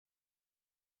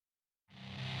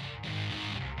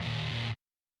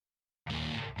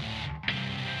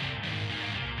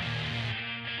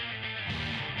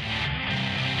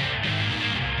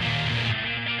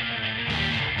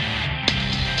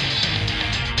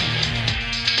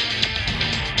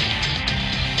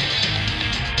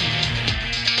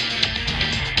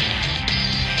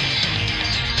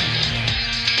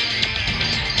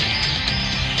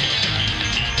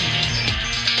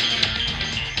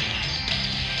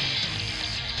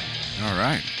All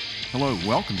right. Hello,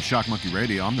 welcome to Shock Monkey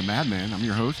Radio. I'm the Madman. I'm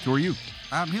your host. Who are you?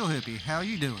 I'm Hill Hippie. How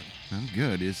you doing? I'm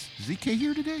good. Is ZK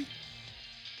here today?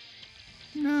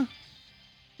 No.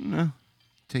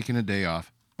 Taking a day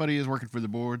off. But he is working on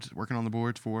the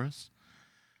boards for us.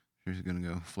 He's going to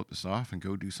go flip this off and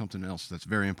go do something else that's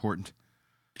very important.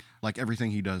 Like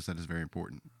everything he does that is very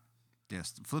important.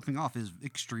 Yes, flipping off is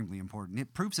extremely important.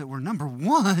 It proves that we're number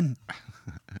one.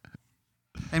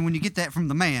 And when you get that from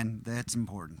the man, that's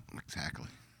important. Exactly.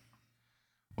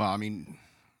 Well, I mean,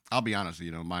 I'll be honest,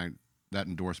 that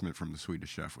endorsement from the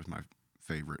Swedish Chef was my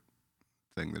favorite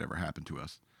thing that ever happened to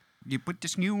us. You put the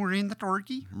skewer in the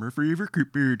turkey? My favorite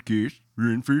podcast,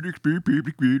 run for the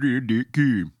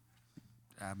experience.com.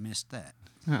 I missed that.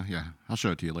 Oh, yeah. I'll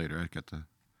show it to you later. I got the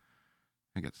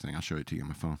thing. I'll show it to you on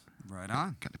my phone. Right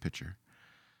on. Got the picture.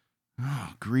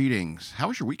 Oh, greetings. How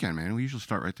was your weekend, man? We usually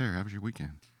start right there. How was your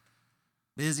weekend?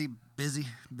 Busy.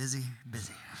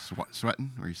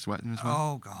 Sweating? Were you sweating as well?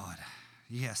 Oh, God.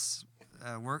 Yes.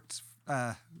 Worked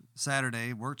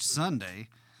Saturday, worked Sunday.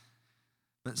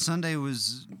 But Sunday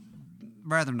was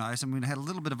rather nice. I mean, it had a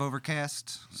little bit of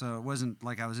overcast, so it wasn't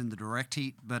like I was in the direct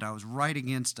heat, but I was right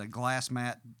against a glass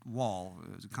mat wall.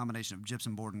 It was a combination of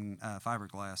gypsum board and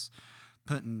fiberglass,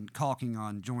 putting caulking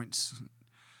on joints.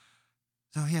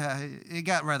 So, yeah, it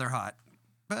got rather hot.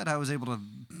 But I was able to,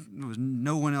 there was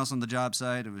no one else on the job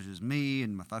site. It was just me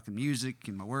and my fucking music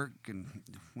and my work, and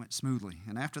it went smoothly.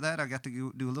 And after that, I got to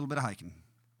go do a little bit of hiking.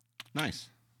 Nice.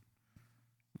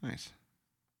 Well,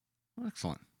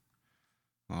 excellent.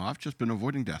 Well, I've just been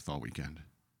avoiding death all weekend.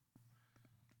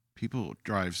 People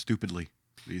drive stupidly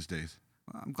these days.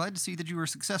 Well, I'm glad to see that you were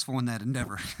successful in that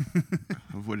endeavor.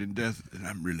 Avoiding death, and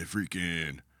I'm really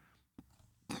freaking.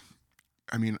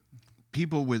 I mean,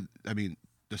 people with,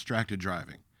 distracted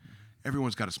driving.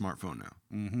 Everyone's got a smartphone now.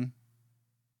 Mm-hmm.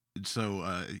 And so,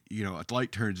 a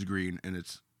light turns green, and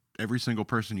it's every single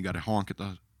person you got to honk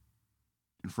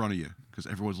in front of you because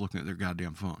everyone's looking at their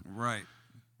goddamn phone. Right.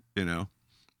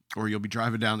 Or you'll be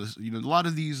driving down this, a lot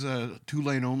of these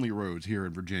 2-lane only roads here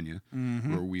in Virginia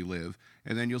Mm-hmm. where we live.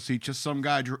 And then you'll see just some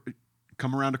guy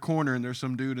come around a corner and there's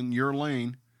some dude in your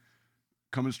lane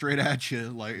coming straight at you.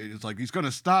 Like, it's like he's going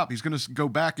to stop. He's going to go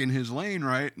back in his lane,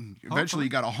 right? And eventually you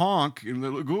got to honk and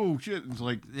they're like, oh, shit. It's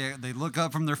like. Yeah, they look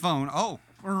up from their phone. Oh.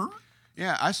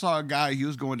 Yeah, I saw a guy, he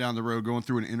was going down the road, going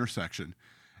through an intersection.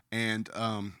 And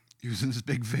he was in this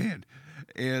big van.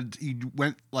 And he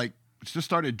went just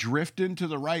started drifting to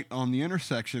the right on the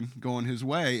intersection going his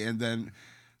way and then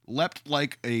leapt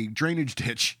like a drainage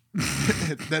ditch.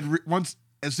 Then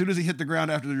as soon as he hit the ground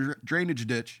after the drainage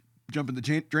ditch, jumping the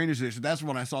drainage ditch, that's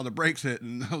when I saw the brakes hit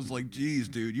and I was like, geez,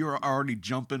 dude, you were already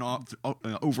jumping off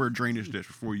over a drainage ditch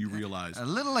before you realized. A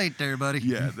little late there, buddy.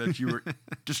 Yeah, that you were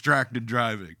distracted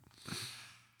driving.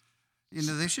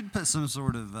 They should put some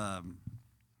sort of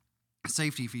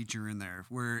safety feature in there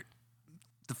where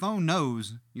the phone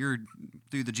knows you're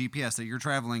through the GPS that you're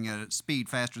traveling at a speed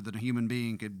faster than a human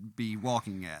being could be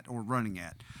walking at or running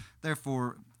at.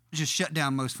 Therefore, just shut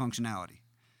down most functionality.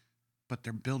 But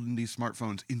they're building these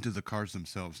smartphones into the cars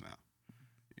themselves now.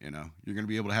 You're going to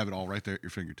be able to have it all right there at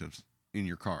your fingertips in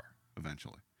your car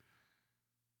eventually.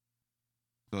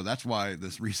 So that's why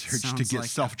this research to get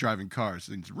self-driving cars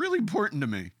is really important to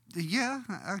me. Yeah,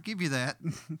 I'll give you that.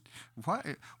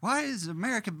 Why is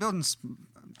America building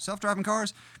self-driving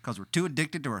cars? Because we're too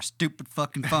addicted to our stupid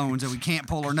fucking phones and we can't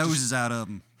pull our noses out of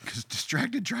them. Because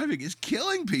distracted driving is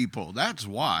killing people. That's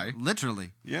why.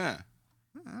 Literally. Yeah.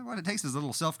 What it takes is a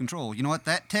little self-control. You know what?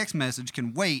 That text message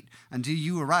can wait until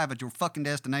you arrive at your fucking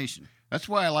destination. That's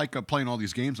why I like playing all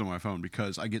these games on my phone,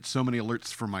 because I get so many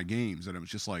alerts from my games that I'm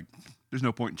just like, there's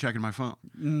no point in checking my phone.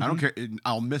 Mm-hmm. I don't care.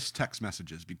 I'll miss text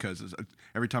messages because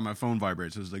every time my phone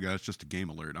vibrates, it's like, it's just a game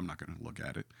alert. I'm not going to look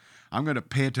at it. I'm going to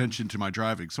pay attention to my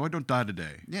driving so I don't die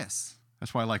today. Yes.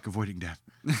 That's why I like avoiding death.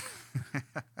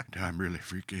 I'm really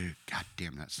freaky. God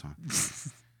damn that song.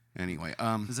 Anyway.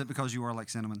 Is it because you are like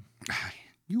cinnamon?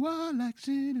 You are like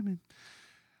cinnamon.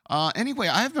 Anyway,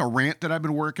 I have a rant that I've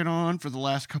been working on for the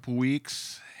last couple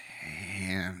weeks,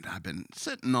 and I've been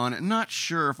sitting on it, not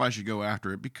sure if I should go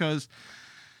after it because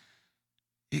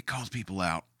it calls people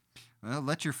out. Well,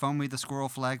 let your phone me the squirrel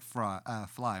flag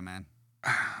fly, man.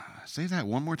 Say that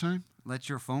one more time. Let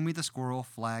your phone me the squirrel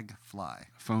flag fly.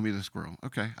 Phone me the squirrel.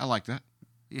 Okay, I like that.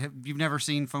 You've never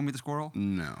seen Phone Me the Squirrel?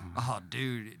 No. Oh,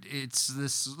 dude, it's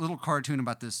this little cartoon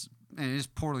about this, and it is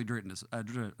poorly written,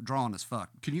 drawn as fuck.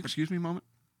 Can you excuse me a moment?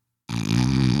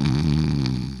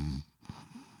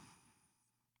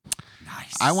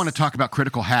 Nice. I want to talk about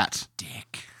critical hats.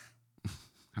 Dick.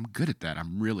 I'm good at that.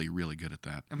 I'm really, really good at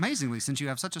that. Amazingly, since you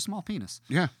have such a small penis.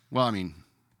 Yeah. Well, I mean,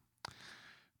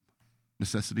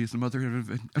 Necessity is the mother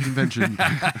of invention.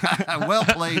 Well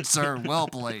played, sir. Well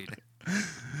played.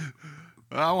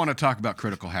 I want to talk about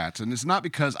Critical Hats, and it's not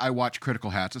because I watch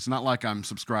Critical Hats. It's not like I'm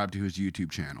subscribed to his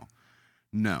YouTube channel.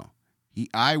 No.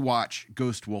 I watch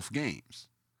Ghost Wolf games.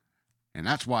 And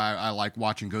that's why I like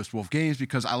watching Ghost Wolf games,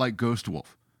 because I like Ghost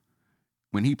Wolf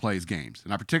when he plays games.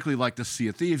 And I particularly like the Sea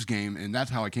of Thieves game, and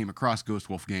that's how I came across Ghost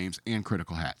Wolf games and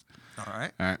Critical Hats. All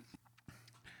right.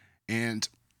 And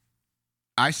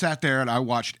I sat there and I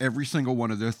watched every single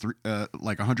one of their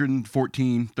 13,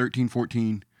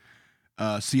 14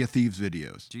 Sea of Thieves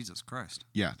videos. Jesus Christ.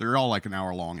 Yeah, they're all like an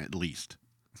hour long at least.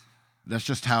 That's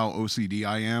just how OCD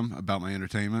I am about my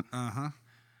entertainment. Uh-huh.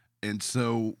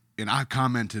 And I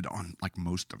commented on like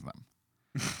most of them.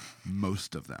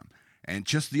 Most of them. And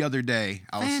just the other day,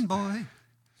 Fanboy.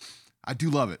 I do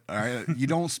love it. All right. You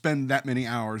don't spend that many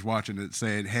hours watching it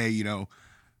saying, hey,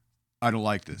 I don't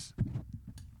like this.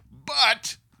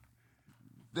 But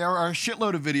there are a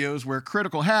shitload of videos where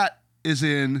Critical Hat is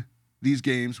in these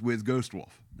games with Ghost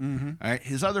Wolf. Mm-hmm. All right.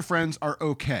 His other friends are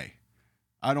okay.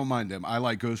 I don't mind them. I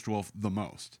like Ghost Wolf the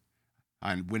most.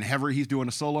 And whenever he's doing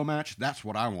a solo match, that's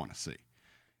what I want to see.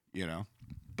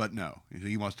 But no,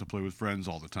 he wants to play with friends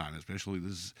all the time, especially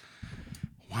this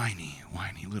whiny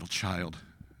little child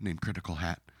named Critical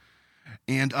Hat.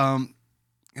 And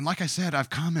like I said, I've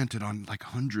commented on like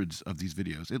hundreds of these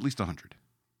videos, at least 100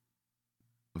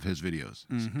 of his videos,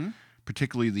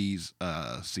 particularly these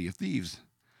Sea of Thieves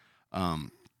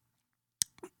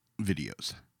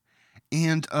videos.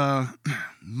 And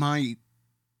my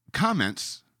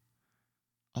comments,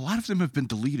 a lot of them have been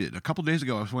deleted. A couple days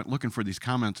ago, I went looking for these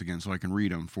comments again so I can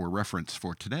read them for reference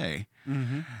for today.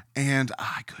 Mm-hmm. And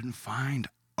I couldn't find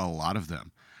a lot of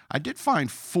them. I did find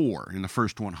 4 in the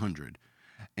first 100.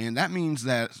 And that means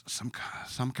that some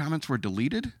comments were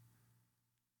deleted.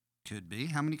 Could be.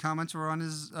 How many comments were on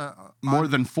his... More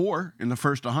than 4 in the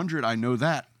first 100. I know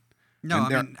that. No, I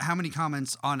mean, how many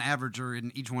comments on average are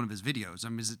in each one of his videos? I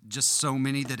mean, is it just so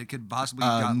many that it could possibly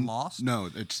have gotten lost? No,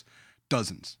 it's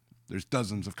dozens. There's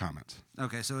dozens of comments.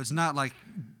 Okay, so it's not like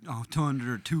 200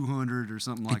 or 200 or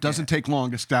something like that. It doesn't take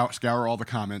long to scour all the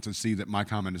comments and see that my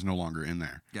comment is no longer in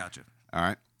there. Gotcha. All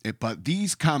right. But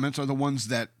these comments are the ones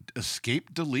that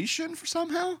escape deletion for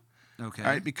somehow. Okay. All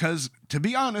right. Because to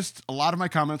be honest, a lot of my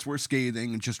comments were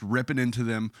scathing and just ripping into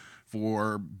them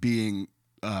for being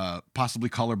possibly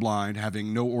colorblind,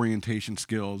 having no orientation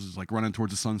skills, is like running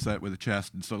towards the sunset with a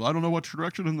chest. And so I don't know what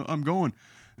direction I'm going.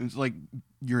 And it's like,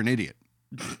 you're an idiot.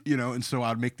 And so I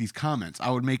would make these comments. I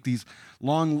would make these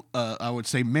long, I would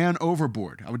say, man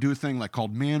overboard. I would do a thing like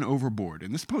called man overboard.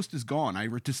 And this post is gone. I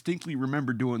distinctly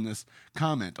remember doing this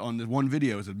comment on the one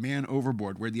video. It was a man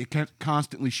overboard where they kept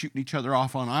constantly shooting each other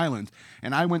off on islands.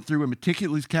 And I went through and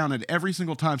meticulously counted every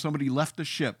single time somebody left the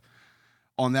ship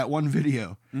on that one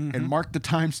video and marked the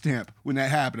timestamp when that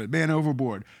happened. Man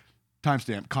overboard,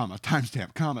 timestamp, comma,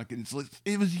 and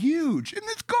it was huge, and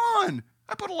it's gone.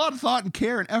 I put a lot of thought and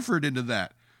care and effort into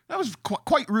that. That was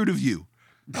quite rude of you.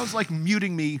 That was like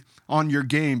muting me on your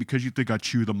game because you think I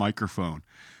chew the microphone.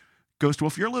 Ghost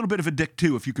Wolf, you're a little bit of a dick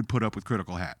too if you could put up with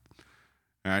Critical Hat.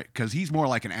 All right, because he's more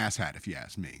like an asshat if you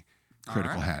ask me.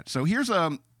 Critical Hat. So here's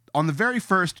on the very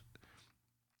first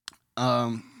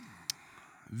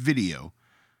video,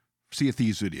 Sea of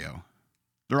Thieves video.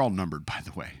 They're all numbered, by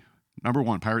the way. Number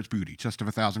 1, Pirate's Booty, Chest of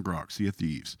 1,000 Grog, Sea of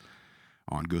Thieves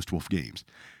on Ghost Wolf Games.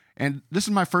 And this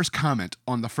is my first comment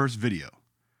on the first video.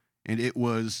 And it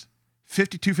was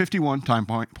 52:51 time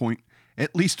point.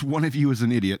 At least one of you is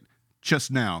an idiot.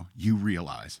 Just now, you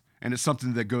realize. And it's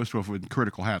something that Ghost Wolf and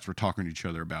Critical Hats were talking to each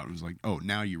other about. It was like, oh,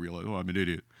 now you realize. Oh, I'm an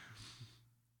idiot.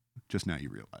 Just now you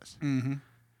realize. Mm-hmm.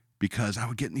 Because I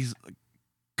would get in these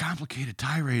complicated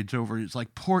tirades over it's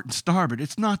like port and starboard.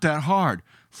 It's not that hard.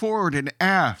 Forward and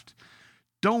aft.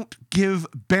 Don't give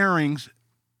bearings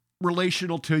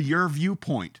relational to your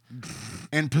viewpoint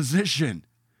and position.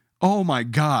 Oh my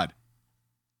God.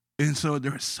 And so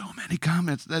there are so many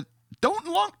comments that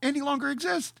don't any longer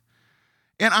exist.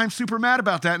 And I'm super mad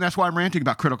about that. And that's why I'm ranting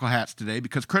about Critical Hats today,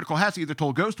 because Critical Hats either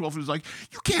told Ghost Wolf, it was like,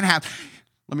 you can't have,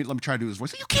 let me try to do his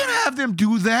voice. You can't have them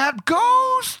do that,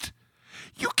 Ghost.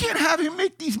 You can't have him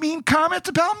make these mean comments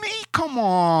about me. Come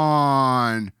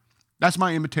on. That's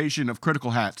my imitation of Critical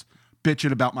Hats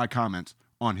bitching about my comments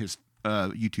on his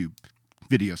YouTube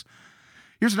videos.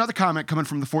 Here's another comment coming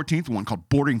from the 14th one called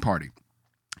Boarding Party.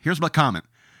 Here's my comment.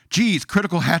 Geez,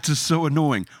 Critical Hats is so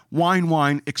annoying.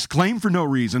 Whine, exclaim for no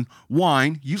reason.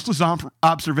 Whine, useless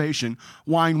observation.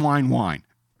 Whine.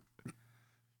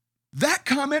 That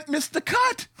comment missed the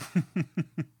cut.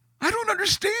 I don't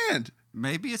understand.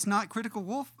 Maybe it's not Critical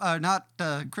Wolf, not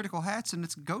Critical Hats, and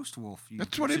it's Ghost Wolf.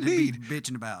 That's what it should be means.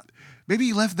 bitching about. Maybe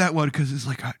he left that one because it's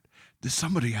like,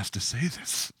 somebody has to say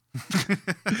this.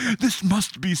 This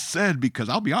must be said, because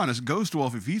I'll be honest, Ghost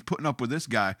Wolf, if he's putting up with this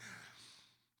guy,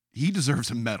 he deserves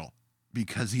a medal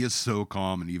because he is so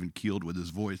calm and even keeled with his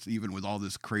voice, even with all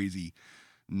this crazy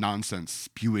nonsense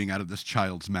spewing out of this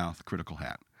child's mouth. Critical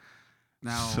Hat.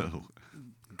 Now,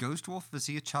 Ghost Wolf, is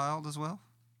he a child as well?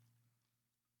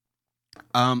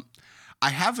 I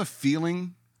have a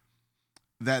feeling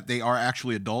that they are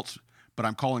actually adults, but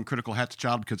I'm calling Critical Hat's a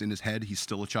child because in his head, he's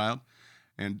still a child.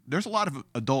 And there's a lot of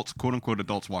adults, quote unquote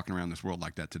adults, walking around this world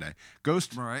like that today.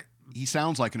 Ghost, Right. he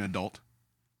sounds like an adult,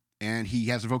 and he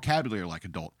has a vocabulary like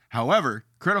adult. However,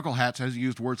 Critical Hats has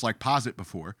used words like posit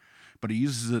before, but he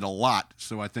uses it a lot.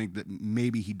 So I think that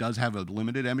maybe he does have a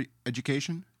limited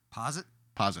education. Posit?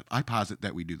 Posit. I posit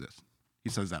that we do this. He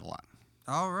says that a lot.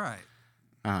 All right.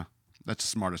 That's the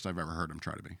smartest I've ever heard him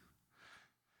try to be.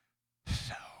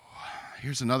 So,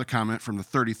 here's another comment from the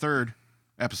 33rd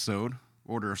episode,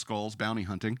 Order of Skulls, Bounty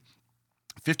Hunting.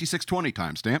 5620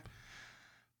 timestamp.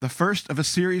 The first of a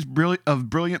series of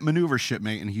brilliant maneuvers,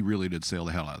 shipmate, and he really did sail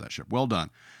the hell out of that ship. Well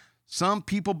done. Some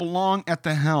people belong at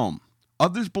the helm.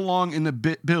 Others belong in the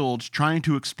bilge trying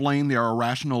to explain their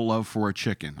irrational love for a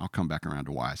chicken. I'll come back around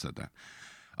to why I said that.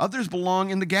 Others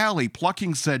belong in the galley,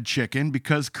 plucking said chicken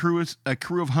because a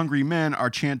crew of hungry men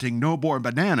are chanting no more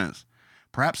bananas.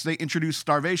 Perhaps they introduce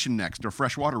starvation next or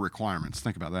freshwater requirements.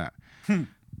 Think about that.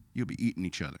 You'll be eating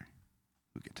each other.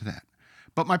 We'll get to that.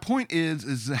 But my point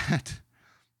is that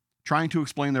trying to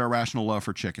explain their irrational love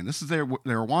for chicken. This is they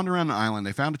were wandering around the island.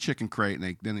 They found a chicken crate,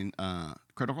 and then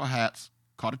Critical Hats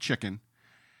caught a chicken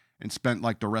and spent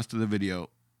like the rest of the video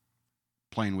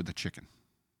playing with the chicken.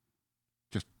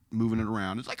 Just moving it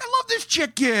around. It's like, I love this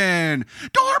chicken.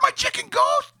 Don't hurt my chicken,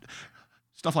 Ghost.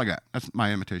 Stuff like that. That's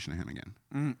my imitation of him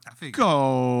again. I figured.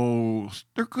 Ghost.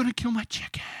 They're going to kill my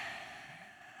chicken.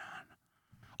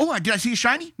 Oh, did I see a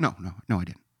shiny? No, I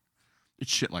didn't.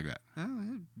 It's shit like that.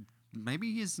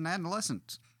 Maybe he's an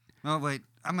adolescent. Oh, wait.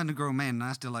 I'm a grown man, and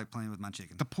I still like playing with my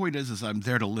chicken. The point is I'm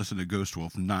there to listen to Ghost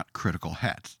Wolf, not Critical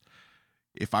Hats.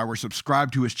 If I were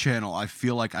subscribed to his channel, I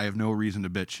feel like I have no reason to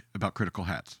bitch about Critical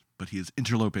Hats, but he is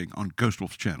interloping on Ghost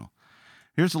Wolf's channel.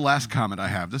 Here's the last comment I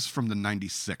have. This is from the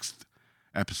 96th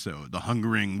episode, the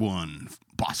Hungering One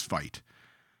boss fight.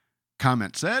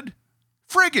 Comment said,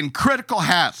 friggin' Critical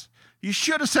Hats. You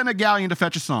should have sent a galleon to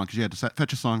fetch a song, because you had to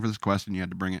fetch a song for this quest, and you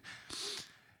had to bring it.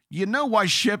 You know why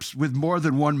ships with more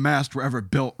than one mast were ever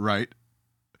built, right?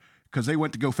 Because they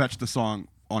went to go fetch the song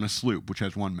on a sloop, which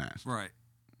has one mast. Right.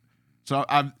 So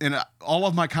all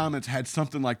of my comments had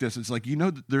something like this. It's like,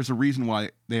 there's a reason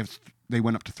why they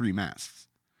went up to 3 masts.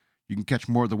 You can catch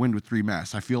more of the wind with 3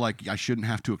 masts. I feel like I shouldn't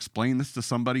have to explain this to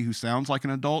somebody who sounds like an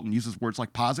adult and uses words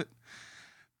like posit.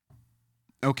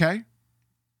 Okay?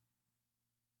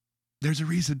 There's a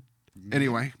reason.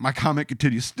 Anyway, my comment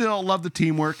continues. Still love the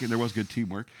teamwork, and there was good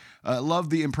teamwork. Love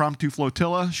the impromptu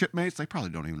flotilla shipmates. They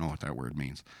probably don't even know what that word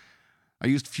means. I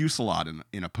used fusillade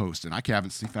in a post, and I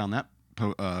haven't found that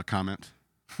comment.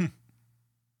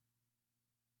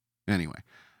 Anyway,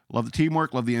 love the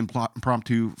teamwork. Love the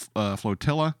impromptu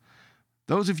flotilla.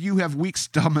 Those of you who have weak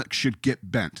stomachs should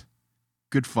get bent.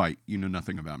 Good fight. You know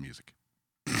nothing about music.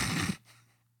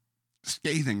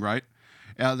 Scathing, right?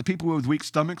 The people with weak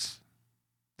stomachs,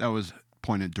 that was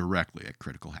pointed directly at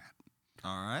Critical Hat.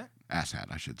 All right. Ass hat,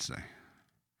 I should say.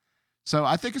 So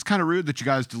I think it's kind of rude that you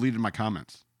guys deleted my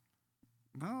comments.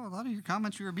 Well, a lot of your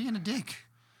comments, you were being a dick.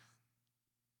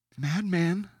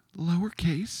 Madman,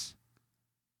 lowercase.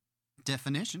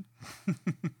 Definition.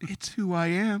 It's who I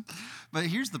am. But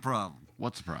here's the problem.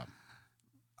 What's the problem?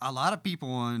 A lot of people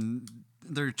on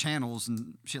their channels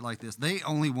and shit like this, they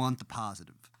only want the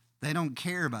positive. They don't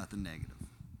care about the negative.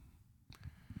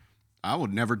 I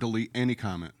would never delete any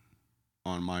comment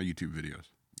on my YouTube videos.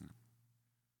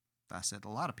 I said a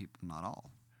lot of people, not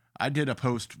all. I did a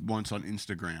post once on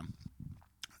Instagram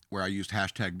where I used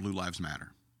hashtag Blue Lives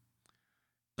Matter.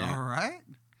 All right.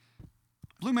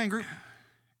 Blue Man Group.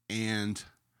 And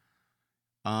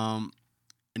an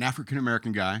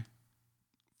African-American guy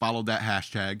followed that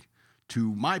hashtag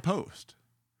to my post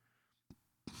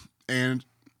and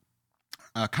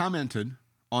commented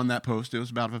on that post. It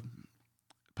was about a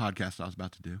podcast I was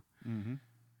about to do. Mm-hmm.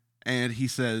 And he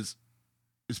says,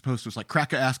 his post was like,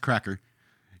 cracker ass cracker,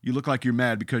 you look like you're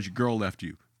mad because your girl left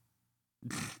you.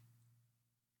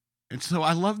 And so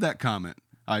I love that comment.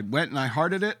 I went and I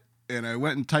hearted it, and I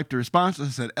went and typed a response and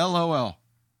I said, LOL.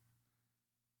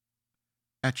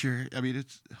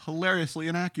 It's hilariously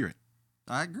inaccurate.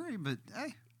 I agree, but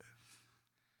hey.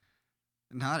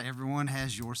 Not everyone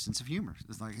has your sense of humor.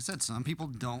 It's like I said, some people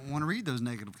don't want to read those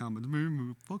negative comments.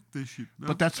 Man, fuck this shit.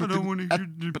 But that's I what don't the- want to that-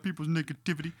 hear people's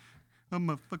negativity. I'm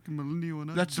a fucking millennial and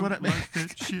That's I what don't I- like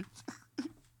that shit.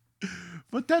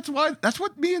 But that's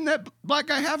what me and that black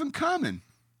guy have in common.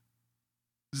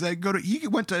 Is that he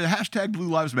went to hashtag Blue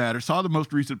Lives Matter, saw the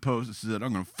most recent post, and said,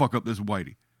 "I'm gonna fuck up this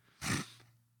whitey."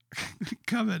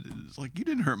 Comment. It's like, you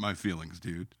didn't hurt my feelings,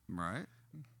 dude. Right.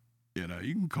 You know,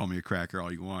 you can call me a cracker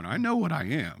all you want. I know what I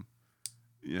am.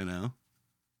 You know,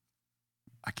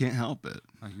 I can't help it.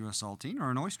 Are you a saltine or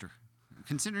an oyster?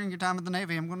 Considering your time at the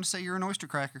Navy, I'm going to say you're an oyster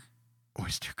cracker.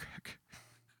 Oyster cracker.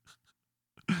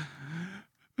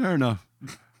 Fair enough.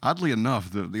 Oddly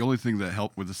enough, the only thing that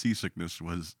helped with the seasickness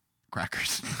was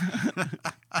crackers.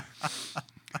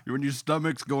 When your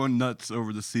stomach's going nuts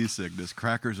over the seasickness,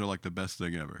 crackers are like the best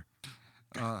thing ever.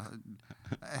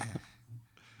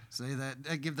 Say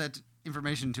that. Give that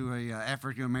information to a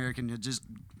African American. Just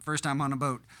first time on a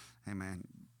boat. Hey man,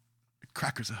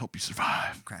 Crackers will help you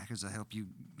survive. crackers will help you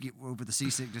get over the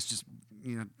seasickness. Just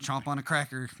chomp on a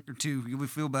cracker or two. You will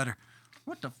feel better.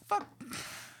 What the fuck?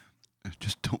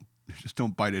 Just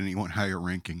don't bite anyone higher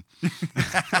ranking.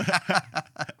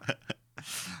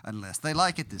 Unless they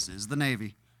like it. This is the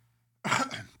Navy.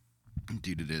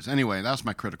 Indeed it is. Anyway, that's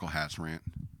my critical hats rant.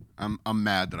 I'm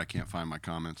mad that I can't find my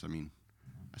comments. I mean,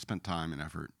 I spent time and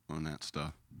effort on that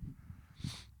stuff.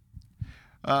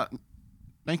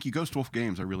 Thank you, Ghost Wolf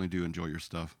Games. I really do enjoy your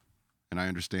stuff. And I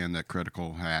understand that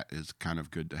critical hat is kind of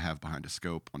good to have behind a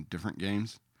scope on different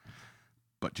games.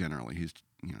 But generally, he's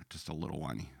just a little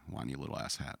whiny little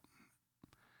ass hat.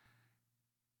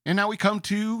 And now we come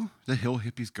to the Hill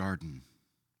Hippies Garden.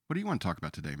 What do you want to talk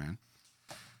about today, man?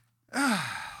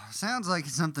 Sounds like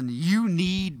it's something you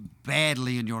need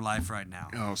badly in your life right now.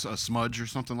 Oh, so a smudge or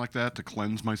something like that to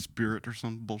cleanse my spirit or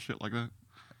some bullshit like that?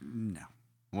 No.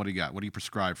 What do you got? What do you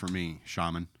prescribe for me,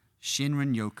 shaman?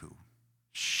 Shinrin Yoku.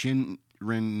 Yoku?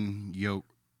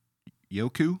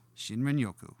 Shinrin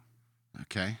Yoku.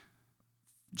 Okay.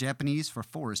 Japanese for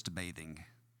forest bathing.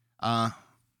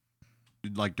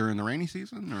 Like during the rainy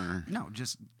season or? No,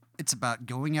 just it's about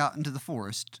going out into the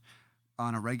forest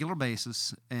on a regular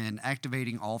basis and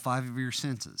activating all 5 of your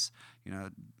senses.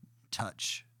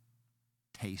 Touch,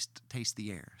 taste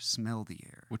the air, smell the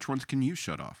air. Which ones can you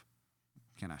shut off?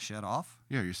 Can I shut off?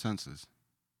 Yeah, your senses.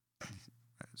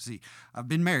 See, I've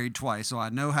been married twice, so I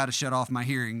know how to shut off my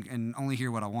hearing and only hear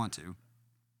what I want to.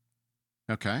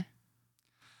 Okay.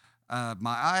 My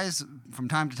eyes, from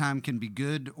time to time, can be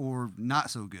good or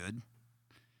not so good.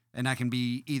 And I can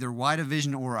be either wide of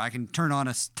vision or I can turn on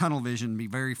a tunnel vision and be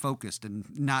very focused and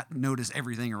not notice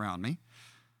everything around me.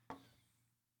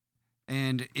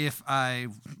 And if I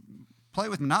play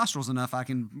with my nostrils enough, I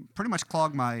can pretty much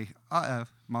clog my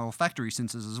olfactory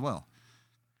senses as well.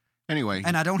 Anyway.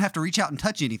 And I don't have to reach out and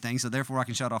touch anything, so therefore I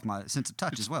can shut off my sense of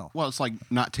touch as well. Well, it's like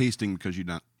not tasting because you're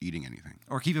not eating anything.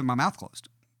 Or keeping my mouth closed.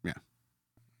 Yeah.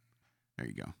 There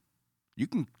you go. You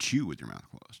can chew with your mouth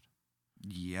closed.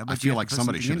 Yeah, but I feel you have like to put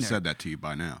somebody something should in have there. said that to you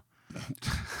by now.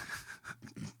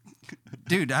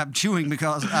 Dude, I'm chewing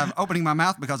because I'm opening my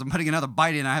mouth because I'm putting another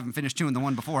bite in. I haven't finished chewing the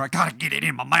one before. I gotta get it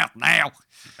in my mouth now.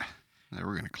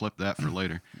 We're going to clip that for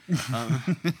later. I'm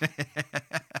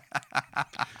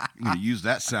going to use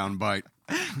that sound bite.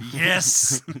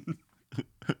 Yes.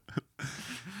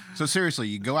 So seriously,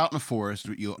 you go out in the forest,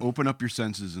 you open up your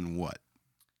senses and what?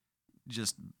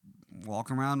 Just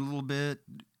walk around a little bit.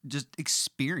 Just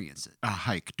experience it. A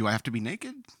hike. Do I have to be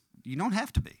naked? You don't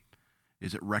have to be.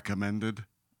 Is it recommended?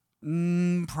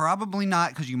 Probably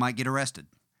not, because you might get arrested.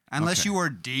 Unless Okay. you are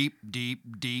deep,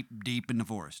 deep, deep, deep in the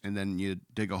forest. And then you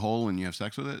dig a hole and you have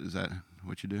sex with it? Is that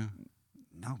what you do?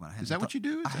 No, but I hadn't Is that what you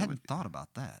do? Is I that hadn't thought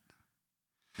about that.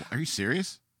 Are you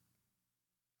serious?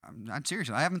 I'm not serious.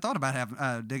 I haven't thought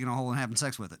about digging a hole and having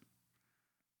sex with it.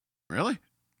 Really?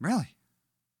 Really?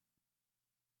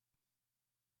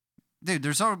 Dude,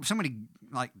 there's so many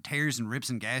like tears and rips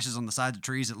and gashes on the sides of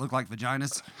trees that look like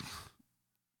vaginas.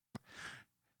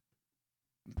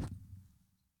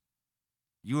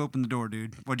 You open the door,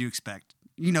 dude. What do you expect?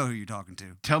 You know who you're talking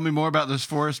to. Tell me more about this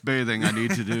forest bathing I need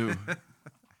to do.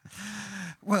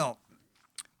 Well,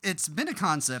 it's been a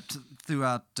concept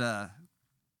throughout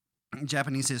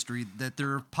Japanese history that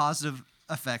there are positive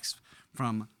effects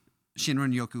from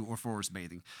Shinrin Yoku or forest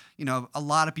bathing. A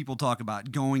lot of people talk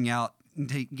about going out and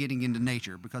getting into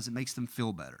nature because it makes them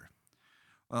feel better.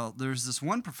 Well, there's this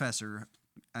one professor,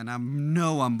 and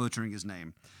I'm butchering his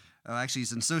name. Actually,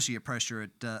 he's an associate professor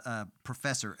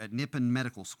at Nippon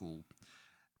Medical School.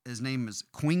 His name is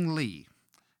Qing Li.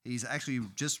 He's actually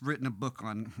just written a book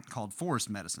called Forest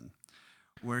Medicine,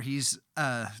 where he's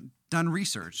done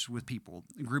research with people,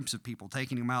 groups of people,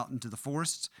 taking them out into the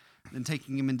forests and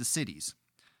taking them into cities.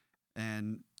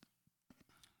 And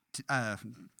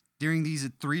during these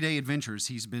 3-day adventures,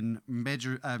 he's been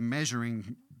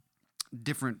measuring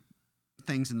different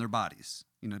things in their bodies,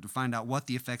 to find out what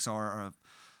the effects are of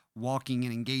walking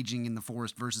and engaging in the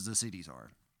forest versus the cities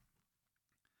are.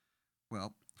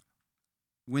 Well,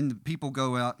 when the people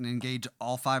go out and engage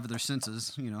all 5 of their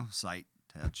senses, sight,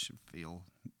 touch, feel,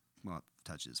 well,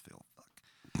 touch is feel, fuck.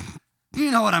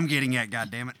 You know what I'm getting at,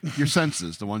 goddammit. Your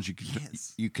senses, the ones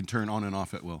Yes. you can turn on and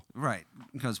off at will. Right,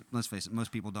 because let's face it,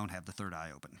 most people don't have the third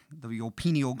eye open. The old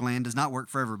pineal gland does not work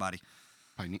for everybody.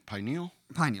 Pineal?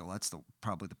 Pineal, that's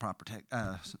probably the proper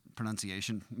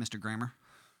pronunciation, Mr. Grammar.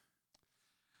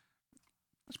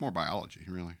 That's more biology,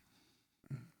 really.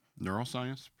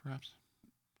 Neuroscience, perhaps?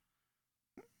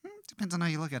 Depends on how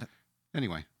you look at it.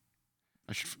 Anyway,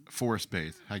 I should forest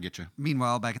bathe. I get you.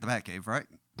 Meanwhile, back at the Batcave, right?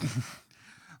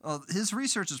 Well, his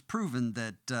research has proven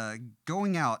that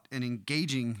going out and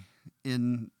engaging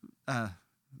in the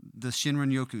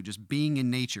Shinrin-yoku, just being in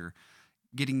nature,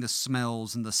 getting the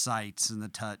smells and the sights and the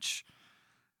touch,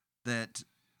 that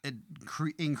it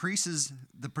increases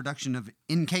the production of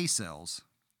NK cells.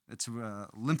 It's a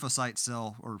lymphocyte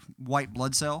cell or white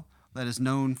blood cell that is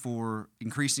known for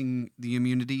increasing the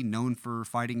immunity, known for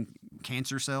fighting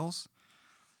cancer cells.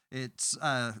 He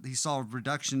saw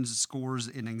reductions scores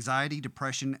in anxiety,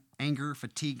 depression, anger,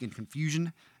 fatigue, and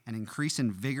confusion, an increase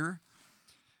in vigor,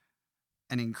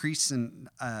 an increase in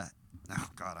I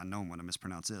know I'm going to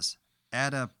mispronounce this,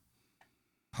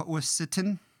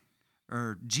 adipocytin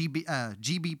or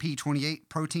GBP28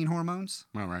 protein hormones.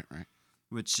 Oh, right.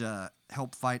 Which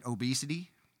help fight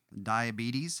obesity,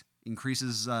 diabetes,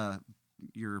 increases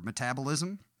your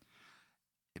metabolism.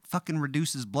 It fucking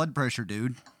reduces blood pressure,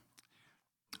 dude.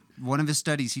 One of his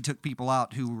studies, he took people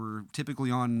out who were typically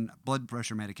on blood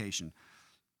pressure medication,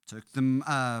 took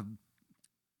a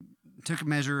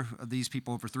measure of these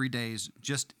people for 3 days,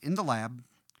 just in the lab,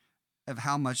 of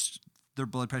how much their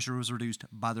blood pressure was reduced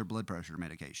by their blood pressure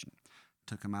medication.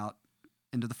 Took them out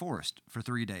into the forest for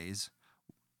 3 days,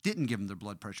 didn't give them their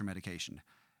blood pressure medication.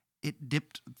 It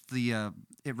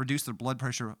reduced their blood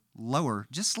pressure lower,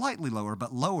 just slightly lower,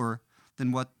 but lower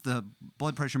than what the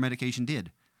blood pressure medication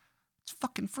did. It's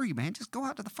fucking free, man. Just go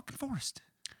out to the fucking forest.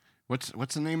 What's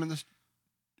the name of this?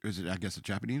 Is it, I guess, a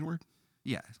Japanese word?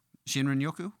 Yeah.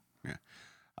 Shinrin-yoku? Yeah.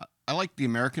 I like the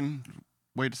American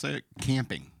way to say it,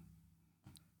 camping.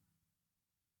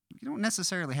 You don't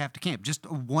necessarily have to camp. Just a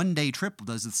 1-day trip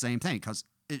does the same thing, because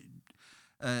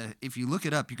if you look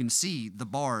it up, you can see the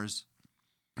bars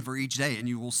for each day, and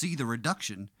you will see the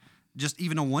reduction. Just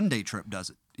even a 1-day trip does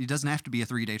it. It doesn't have to be a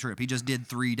 3-day trip. He just did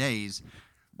 3 days.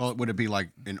 Well, would it be like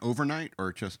an overnight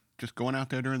or just going out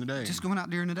there during the day? Just going out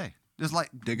during the day. Just like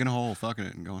digging a hole, fucking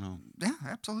it, and going home. Yeah,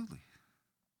 absolutely.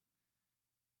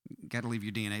 Got to leave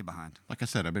your DNA behind. Like I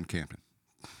said, I've been camping.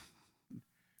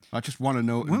 I just want to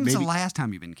know. When was the last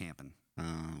time you've been camping?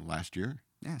 Last year.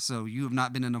 Yeah, so you have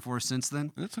not been in the forest since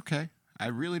then? That's okay. I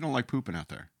really don't like pooping out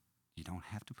there. You don't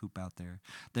have to poop out there.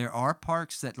 There are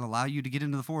parks that allow you to get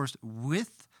into the forest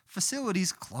with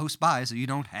facilities close by, so you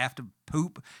don't have to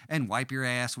poop and wipe your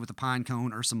ass with a pine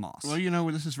cone or some moss. Well,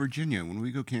 this is Virginia. When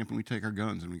we go camping, we take our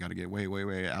guns, and we got to get way, way,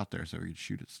 way out there so we can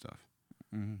shoot at stuff.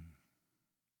 Mm-hmm.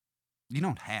 You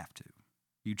don't have to.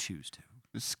 You choose to.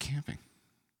 This is camping.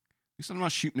 At least I'm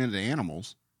not shooting into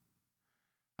animals.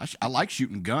 I like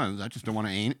shooting guns. I just don't want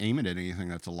to aim it at anything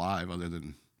that's alive other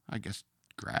than, I guess,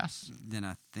 grass. Then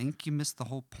I think you missed the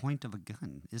whole point of a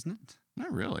gun, isn't it?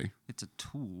 Not really. It's a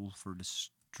tool for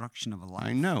destruction of a life.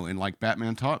 I know, and like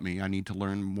Batman taught me, I need to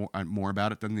learn more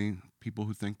about it than the people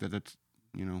who think that it's,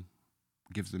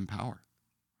 gives them power.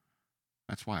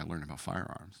 That's why I learned about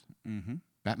firearms. Mm-hmm.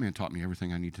 Batman taught me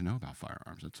everything I need to know about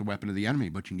firearms. It's a weapon of the enemy,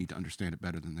 but you need to understand it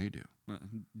better than they do.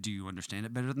 Do you understand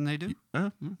it better than they do?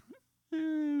 Enough.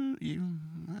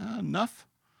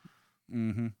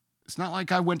 Mm-hmm. It's not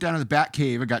like I went down to the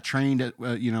Batcave and got trained at,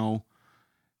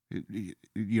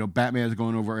 Batman's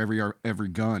going over every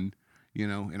gun,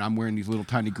 and I'm wearing these little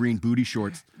tiny green booty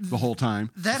shorts the whole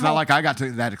time. It's not like I got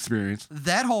to that experience.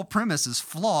 That whole premise is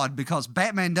flawed because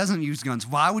Batman doesn't use guns.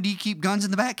 Why would he keep guns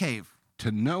in the Batcave?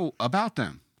 To know about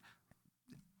them.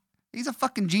 He's a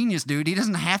fucking genius, dude. He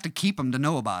doesn't have to keep them to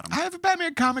know about them. I have a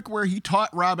Batman comic where he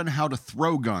taught Robin how to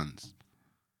throw guns.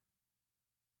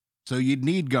 So you'd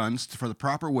need guns for the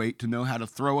proper weight to know how to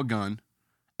throw a gun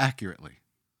accurately.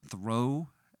 Throw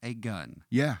a gun?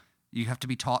 Yeah. You have to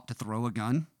be taught to throw a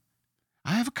gun?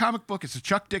 I have a comic book. It's a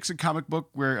Chuck Dixon comic book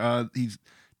where he's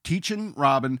teaching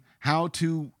Robin how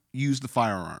to use the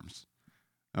firearms.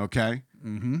 Okay?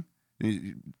 Mm-hmm.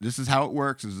 This is how it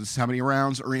works. This is how many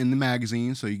rounds are in the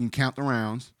magazine, so you can count the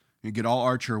rounds. You get all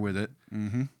Archer with it.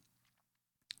 Mm-hmm.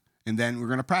 And then we're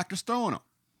going to practice throwing them.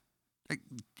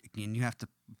 And you have to.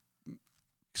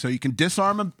 So you can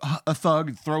disarm a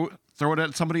thug, throw it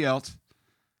at somebody else.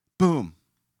 Boom.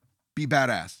 Be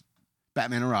badass.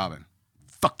 Batman and Robin.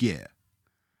 Fuck yeah.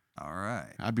 All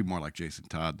right. I'd be more like Jason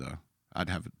Todd, though. I'd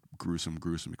have a gruesome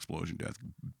explosion death.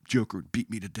 Joker would beat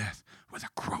me to death with a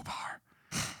crowbar.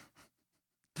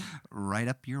 Right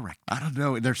up your rectum. I don't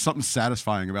know. There's something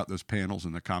satisfying about those panels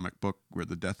in the comic book where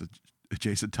the death of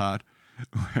Jason Todd,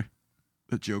 where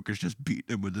the Joker's just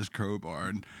beating him with his crowbar.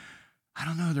 And I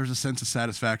don't know. There's a sense of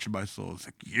satisfaction in my soul. It's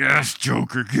like, yes,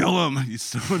 Joker, kill him. He's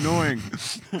so annoying.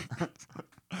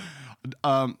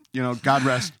 God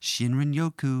rest. Shinrin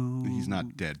Yoku. He's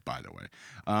not dead, by the way.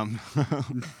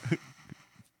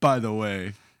 By the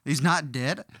way. He's not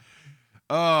dead?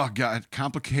 Oh, God.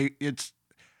 It's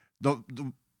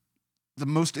the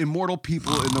most immortal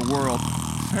people in the world.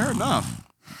 Fair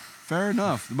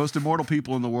enough. The most immortal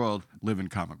people in the world live in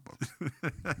comic books.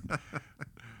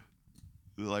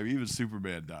 Like, even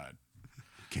Superman died.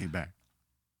 Came back.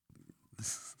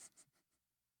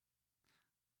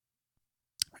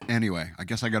 Anyway, I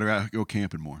guess I got to go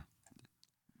camping more.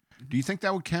 Do you think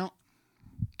that would count?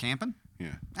 Camping?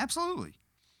 Yeah. Absolutely.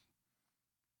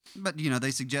 But,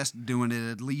 they suggest doing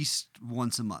it at least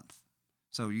once a month.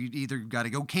 So you either got to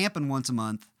go camping once a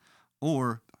month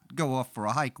or go off for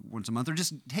a hike once a month, or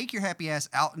just take your happy ass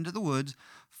out into the woods,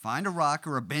 find a rock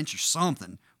or a bench or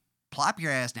something, plop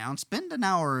your ass down, spend an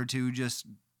hour or two just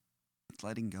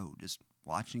letting go, just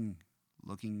watching,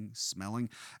 looking, smelling.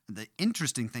 The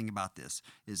interesting thing about this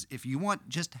is if you want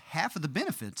just half of the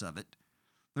benefits of it,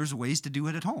 there's ways to do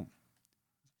it at home.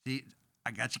 See,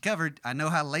 I got you covered. I know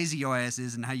how lazy your ass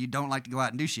is and how you don't like to go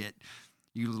out and do shit.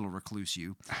 You little recluse,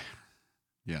 you.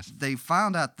 Yes. They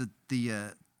found out that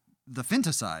the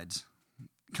fungicides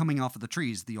coming off of the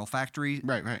trees, the olfactory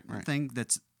right. thing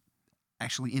that's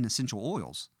actually in essential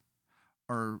oils,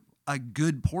 are a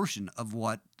good portion of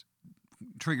what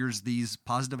triggers these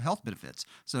positive health benefits.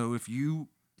 So if you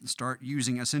start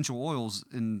using essential oils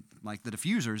in like the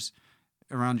diffusers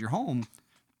around your home,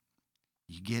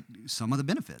 you get some of the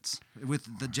benefits.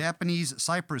 With the Japanese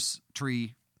cypress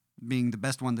tree being the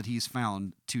best one that he's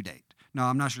found to date. Now,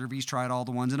 I'm not sure if he's tried all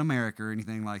the ones in America or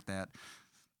anything like that,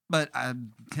 but it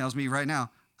tells me right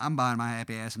now, I'm buying my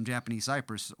happy ass some Japanese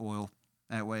cypress oil.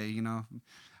 That way,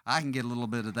 I can get a little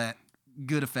bit of that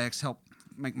good effects, help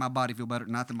make my body feel better.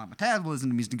 Not that my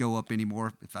metabolism needs to go up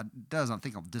anymore. If it does, I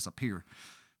think I'll disappear.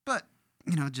 But,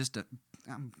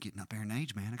 I'm getting up there in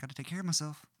age, man. I got to take care of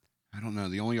myself. I don't know.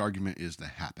 The only argument is the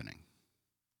happening.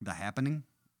 The happening?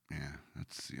 Yeah,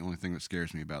 that's the only thing that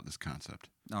scares me about this concept.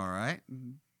 All right.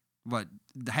 What?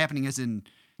 The happening is in...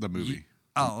 The movie.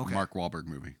 Oh, okay. Mark Wahlberg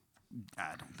movie.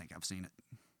 I don't think I've seen it.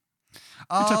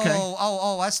 It's okay.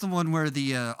 Oh, that's the one where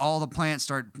the all the plants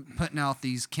start putting out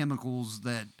these chemicals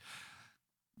that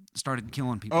started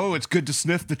killing people. Oh, it's good to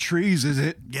sniff the trees, is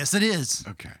it? Yes, it is.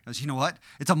 Okay. Because you know what?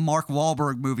 It's a Mark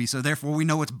Wahlberg movie, so therefore we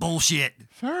know it's bullshit.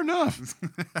 Fair enough.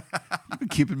 You've been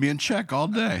keeping me in check all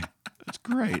day. That's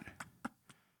great.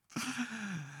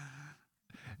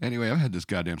 Anyway, I've had this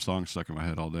goddamn song stuck in my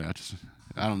head all day.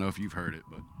 I don't know if you've heard it,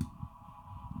 but...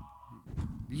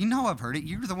 You know I've heard it.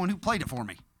 You're the one who played it for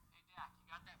me. Hey, Dak, you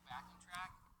got that backing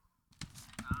track?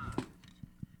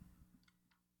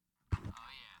 Oh,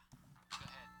 yeah. Go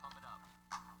ahead, pump it up.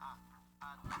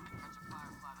 I'd like to catch a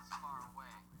firefly that's far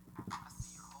away. I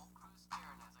see your whole crew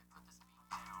staring as I put this beat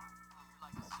down. You're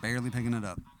like a Barely picking it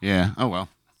up. Yeah, oh well.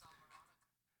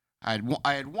 I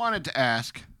had wanted to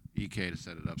ask EK to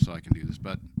set it up so I can do this,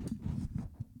 but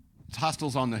it's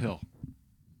Hostels on the Hill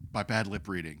by Bad Lip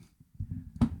Reading.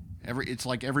 It's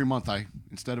like every month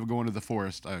instead of going to the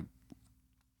forest,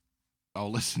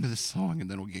 I'll listen to this song and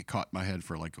then it'll get caught in my head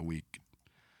for like a week.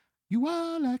 You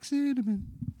are like cinnamon.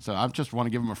 So I just want to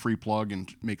give them a free plug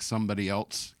and make somebody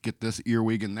else get this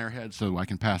earwig in their head so I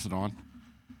can pass it on.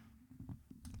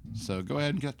 So go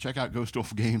ahead and check out Ghost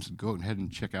Wolf Games and go ahead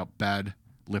and check out Bad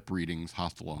Lip Reading's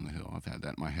Hostel on the Hill. I've had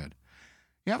that in my head.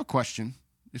 You have a question.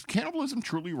 Is cannibalism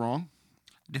truly wrong?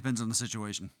 Depends on the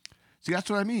situation. See, that's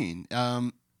what I mean.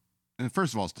 And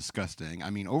first of all, it's disgusting. I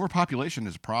mean, overpopulation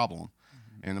is a problem.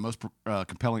 Mm-hmm. And the most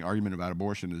compelling argument about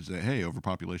abortion is that, hey,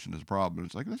 overpopulation is a problem. And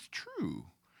it's like, that's true.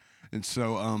 And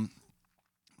so,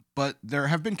 but there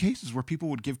have been cases where people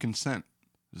would give consent.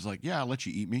 It's like, yeah, I'll let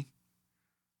you eat me.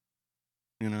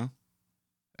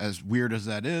 As weird as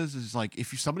that is, it's like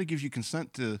if somebody gives you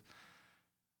consent to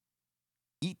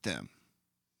eat them,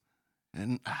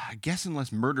 and I guess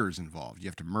unless murder is involved, you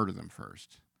have to murder them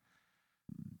first.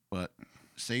 But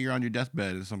say you're on your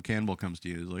deathbed and some cannibal comes to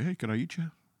you and is like, hey, can I eat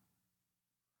you?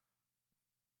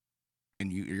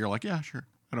 And you're like, yeah, sure.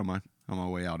 I don't mind. I'm on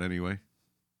my way out anyway.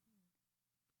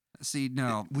 See,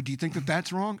 no. Would you think that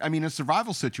that's wrong? I mean, in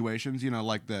survival situations,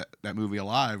 like that movie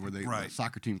Alive where the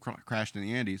soccer team crashed in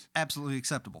the Andes. Absolutely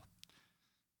acceptable.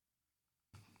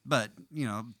 But,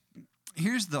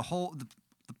 here's the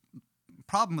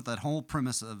problem with that whole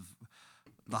premise of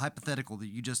the hypothetical that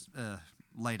you just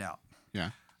laid out.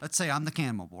 Yeah. Let's say I'm the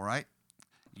cannibal, right?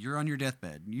 You're on your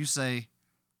deathbed. And you say,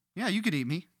 yeah, you could eat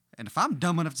me. And if I'm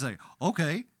dumb enough to say,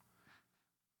 okay,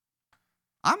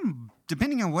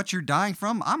 depending on what you're dying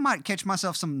from, I might catch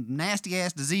myself some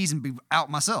nasty-ass disease and be out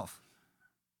myself.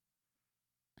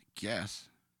 I guess.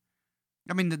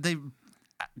 I mean,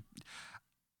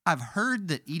 I've heard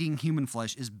that eating human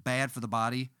flesh is bad for the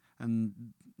body, and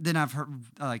then I've heard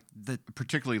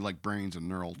particularly like brains and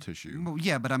neural tissue. Well,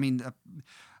 yeah, but I mean,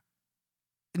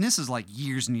 and this is like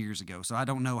years and years ago, so I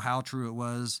don't know how true it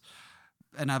was,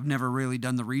 and I've never really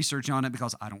done the research on it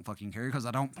because I don't fucking care, because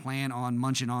I don't plan on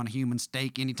munching on a human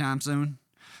steak anytime soon.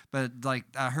 But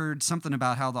I heard something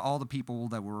about how all the people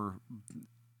that were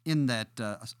in that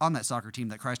on that soccer team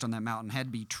that crashed on that mountain had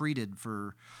to be treated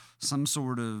for some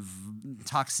sort of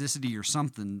toxicity or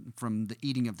something from the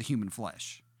eating of the human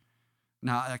flesh.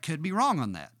 Now, I could be wrong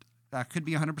on that. I could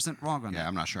be 100% wrong on that. Yeah,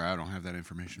 I'm not sure. I don't have that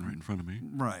information right in front of me.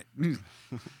 Right.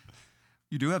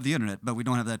 You do have the internet, but we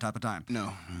don't have that type of time.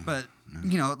 No. But,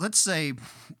 let's say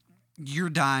you're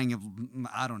dying of,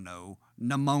 I don't know,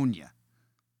 pneumonia.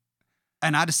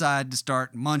 And I decide to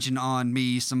start munching on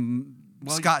me some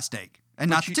Scott steak. And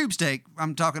not the tube steak.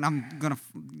 I'm going to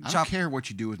I chop. don't care what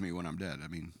you do with me when I'm dead. I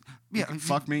mean, you can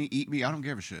fuck me, eat me. I don't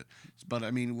give a shit. But,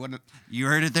 I mean, you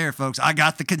heard it there, folks. I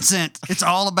got the consent. It's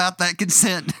all about that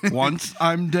consent. Once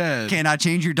I'm dead. Can I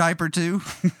change your diaper, too?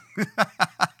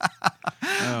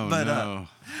 Oh, no.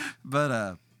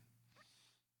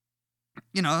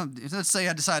 Let's say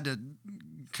I decide to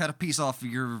cut a piece off of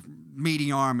your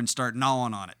meaty arm and start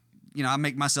gnawing on it. I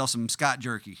make myself some Scott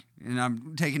jerky, and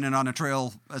I'm taking it on a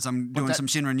trail as I'm doing some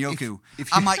Shinrin Yoku.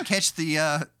 I might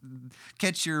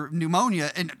catch your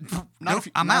pneumonia, and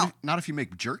I'm out. Not if you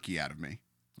make jerky out of me.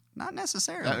 Not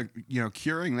necessarily.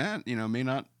 Curing that, may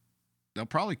not. They'll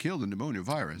probably kill the pneumonia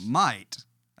virus. Might.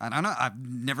 I don't know. I've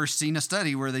never seen a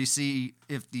study where they see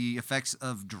if the effects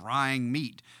of drying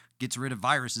meat gets rid of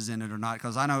viruses in it or not.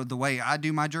 Because I know the way I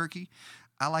do my jerky,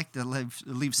 I like to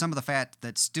leave some of the fat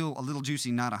that's still a little juicy,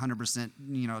 not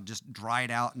 100%, just dried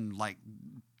out and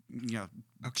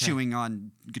chewing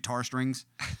on guitar strings.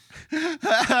 Damn,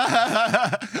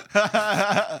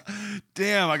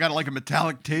 I got a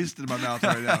metallic taste in my mouth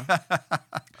right now.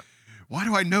 Why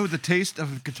do I know the taste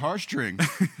of a guitar string?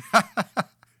 I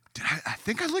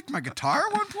think I licked my guitar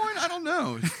at one point? I don't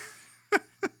know.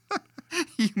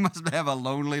 You must have a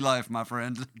lonely life, my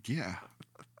friend. Yeah,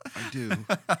 I do.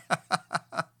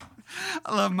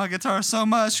 I love my guitar so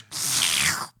much.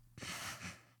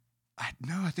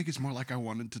 I think it's more like I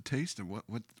wanted to taste them.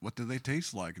 What do they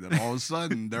taste like? Then all of a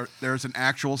sudden, there's an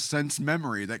actual sense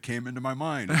memory that came into my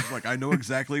mind. It's like, I know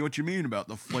exactly what you mean about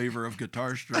the flavor of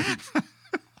guitar strings.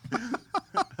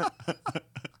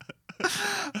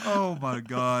 Oh my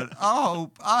God.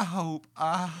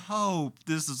 I hope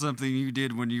this is something you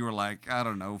did when you were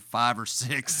 5 or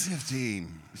 6.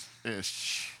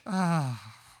 15-ish.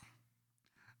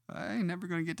 I ain't never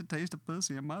going to get to taste a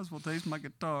pussy. I might as well taste my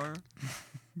guitar.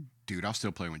 Dude, I was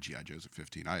still playing with G.I. Joes at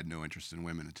 15. I had no interest in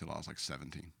women until I was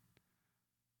 17.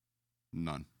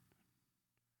 None.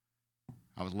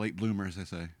 I was a late bloomer, as they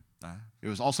say. It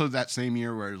was also that same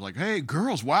year where it was like, hey,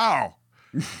 girls, wow.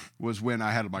 Was when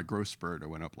I had my growth spurt. I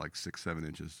went up 6-7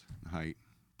 inches in height,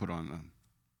 put on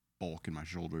bulk in my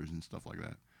shoulders and stuff like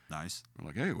that. Nice. I'm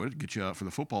like, hey, what did get you out for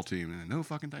the football team? And no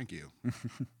fucking thank you.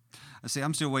 I see.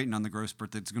 I'm still waiting on the growth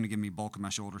spurt that's going to give me bulk in my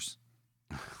shoulders.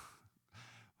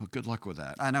 Well, good luck with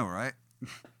that. I know, right?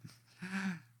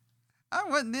 I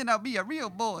wouldn't, then I'll be a real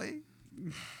boy.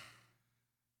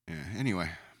 Yeah. Anyway,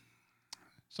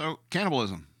 so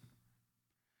cannibalism.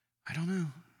 I don't know.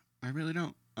 I really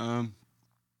don't.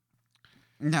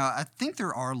 Now, I think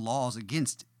there are laws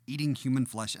against eating human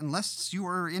flesh unless you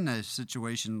are in a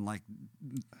situation like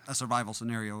a survival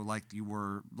scenario like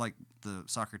the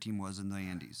soccer team was in the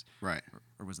Andes. Right.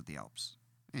 Or was it the Alps?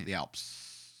 The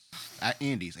Alps.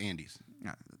 Andes.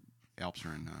 Yeah. The Alps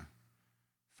are in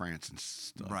France and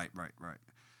stuff. Right.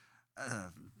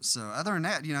 So other than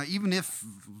that, even if,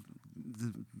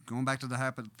 going back to the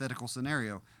hypothetical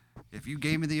scenario, if you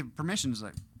gave me the permissions,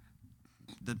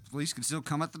 the police could still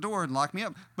come at the door and lock me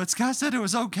up. But Scott said it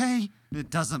was okay. It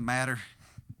doesn't matter.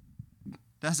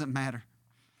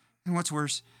 And what's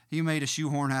worse, He made a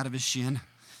shoehorn out of his shin.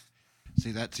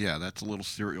 See, that's a little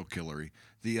serial killery.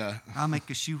 I'll make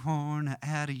a shoehorn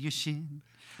out of your shin.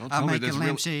 Don't I'll tell me make a there's real-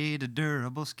 lampshade of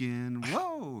durable skin.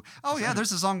 Whoa. Oh, yeah,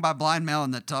 there's a song by Blind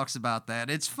Melon that talks about that.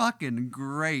 It's fucking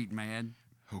great, man.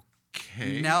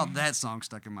 Okay. Now that song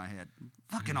stuck in my head.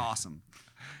 Fucking awesome.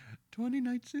 20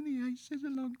 nights in the ice is a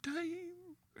long time.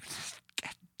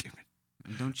 God damn it.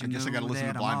 And don't you I guess I know gotta listen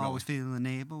to that Blind I'm Melon. always feeling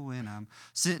able when I'm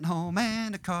sitting home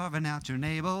and carving out your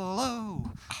navel.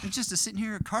 Oh, and just sitting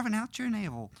here carving out your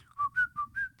navel.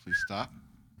 Please stop.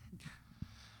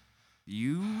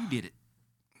 You did it.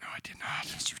 No, I did not.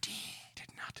 Yes, you did. Did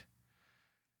not.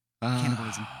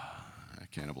 Cannibalism.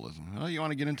 Cannibalism. Well, you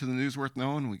want to get into the news worth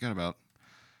knowing? We got about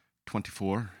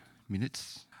 24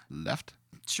 minutes left.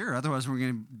 Sure, otherwise we're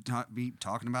going to be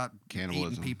talking about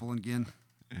Cannibalism. eating people again.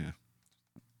 Yeah.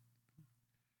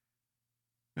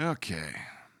 Okay.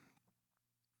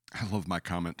 I love my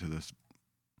comment to this.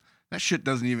 That shit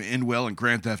doesn't even end well in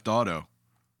Grand Theft Auto.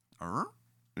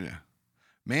 Yeah.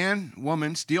 Man,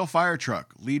 woman, steal fire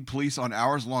truck. Lead police on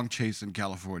hours-long chase in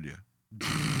California.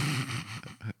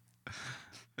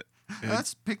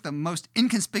 Let's pick the most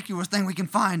inconspicuous thing we can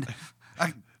find.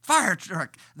 A fire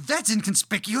truck. That's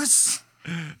inconspicuous.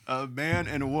 A man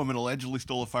and a woman allegedly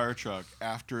stole a fire truck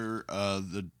after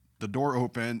the door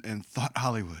opened and thought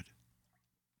Hollywood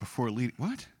before leading.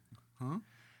 What? Huh?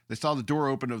 They saw the door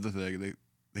open of the thing.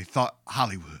 They thought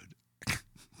Hollywood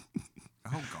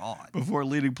Oh, God. before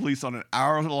leading police on an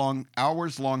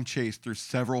hours-long chase through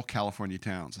several California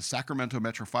towns. A Sacramento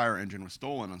Metro fire engine was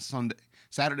stolen on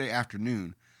Saturday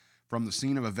afternoon from the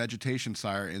scene of a vegetation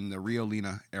fire in the Rio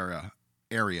Lena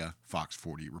area, Fox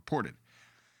 40 reported.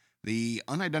 The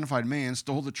unidentified man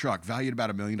stole the truck, valued about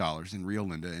 $1 million, in Rio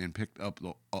Linda, and picked up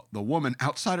the woman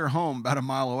outside her home about a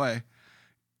mile away.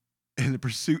 And the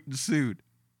pursuit ensued.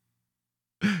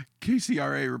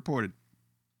 KCRA reported.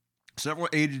 Several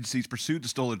agencies pursued the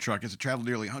stolen truck as it traveled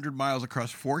nearly 100 miles across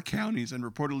 4 counties and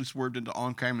reportedly swerved into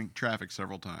oncoming traffic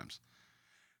several times.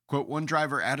 Quote, one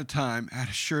driver at a time had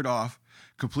a shirt off,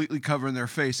 completely covering their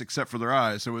face except for their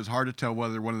eyes, so it was hard to tell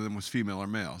whether one of them was female or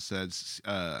male, said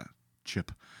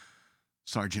Chip.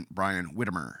 Sergeant Brian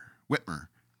Whitmer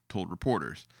told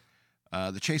reporters.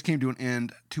 The chase came to an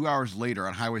end 2 hours later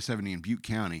on Highway 70 in Butte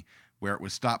County, where it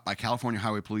was stopped by California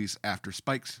Highway Police after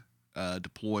spikes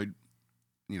deployed,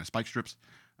 spike strips,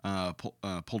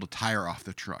 pulled a tire off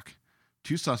the truck.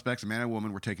 2 suspects, a man and a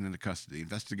woman, were taken into custody.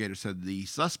 Investigators said the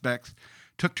suspects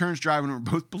took turns driving and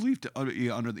were both believed to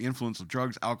under the influence of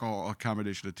drugs, alcohol, or a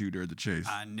combination of two during the chase.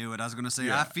 I knew it. I was going to say,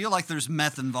 Yeah. I feel like there's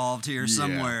meth involved here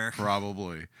somewhere. Yeah,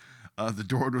 probably. The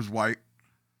door was wide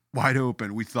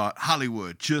open. We thought,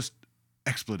 Hollywood, just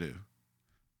expletive.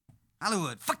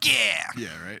 Hollywood, fuck yeah! Yeah,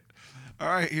 right. All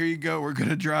right, here you go. We're going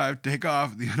to drive. Take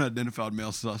off, the unidentified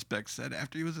male suspect said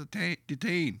after he was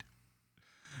detained.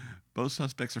 Both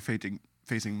suspects are facing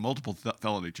multiple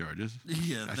felony charges.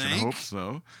 Yeah, I should hope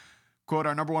so. Quote,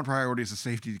 our number one priority is the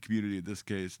safety of the community in this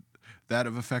case, that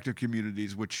of affected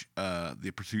communities which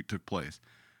the pursuit took place.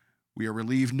 We are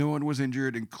relieved no one was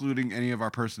injured, including any of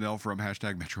our personnel from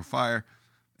 #MetroFire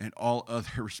and all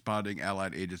other responding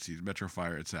allied agencies, Metro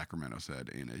Fire and Sacramento said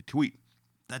in a tweet.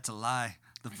 That's a lie.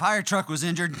 The fire truck was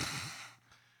injured.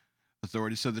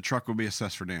 Authorities said the truck will be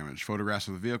assessed for damage. Photographs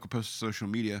of the vehicle posted to social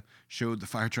media showed the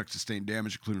fire truck sustained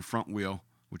damage, including front wheel,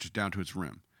 which is down to its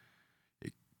rim.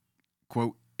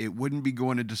 Quote, it won't be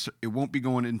going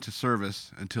into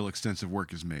service until extensive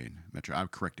work is made. Metro,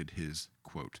 I've corrected his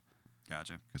quote.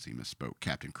 Gotcha. Because he misspoke.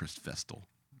 Captain Chris Vestal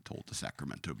told the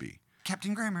Sacramento Bee.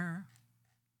 Captain Grammer.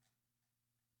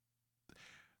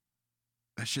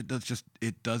 That shit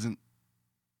doesn't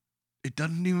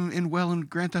even end well in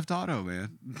Grand Theft Auto,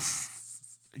 man.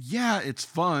 Yeah, it's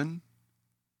fun,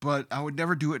 but I would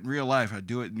never do it in real life. I'd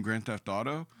do it in Grand Theft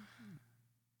Auto.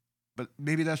 But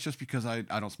maybe that's just because I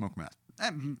don't smoke meth.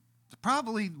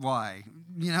 Probably why.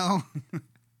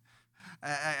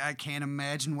 I can't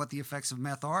imagine what the effects of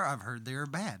meth are. I've heard they're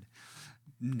bad.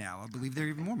 Now I believe they're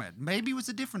even more bad. Maybe it was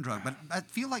a different drug, but I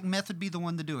feel like meth would be the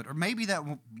one to do it. Or maybe that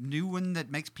new one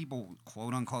that makes people,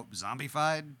 quote unquote,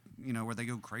 zombified, where they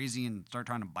go crazy and start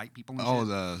trying to bite people and shit.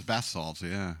 The bath salts,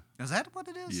 yeah. Is that what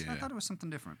it is? Yeah. I thought it was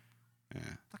something different. Yeah.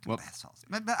 Fucking bath salts.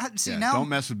 See, yeah, now don't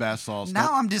mess with bath salts.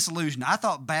 Now I'm disillusioned. I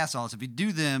thought bath salts, if you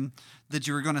do them, that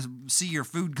you were going to see your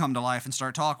food come to life and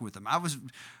start talking with them.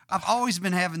 I've always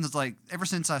been having this, ever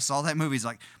since I saw that movie, it's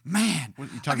like, man,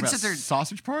 What, you I talking can about sit there.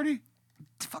 Sausage Party?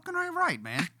 Fucking right,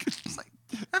 man. It's like,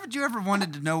 haven't you ever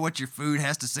wanted to know what your food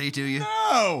has to say to you?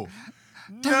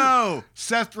 No.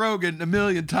 Seth Rogen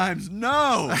 1,000,000 times.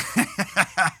 No.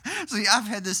 See, I've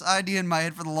had this idea in my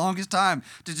head for the longest time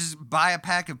to just buy a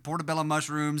pack of portobello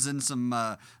mushrooms and some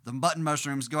the button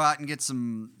mushrooms, go out and get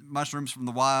some mushrooms from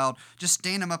the wild, just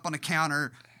stand them up on a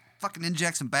counter, fucking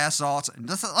inject some bath salts, and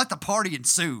just let the party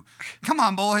ensue. Come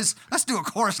on, boys. Let's do a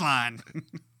chorus line.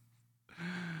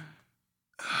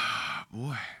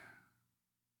 Boy.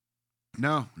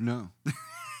 No.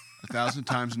 1,000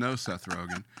 times no, Seth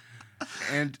Rogen.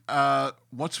 And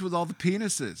what's with all the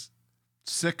penises?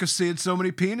 Sick of seeing so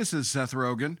many penises, Seth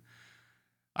Rogen.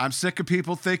 I'm sick of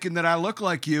people thinking that I look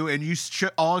like you, and you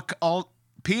all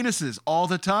penises all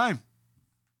the time.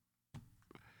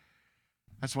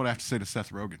 That's what I have to say to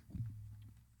Seth Rogen.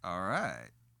 All right.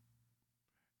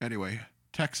 Anyway,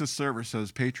 Texas server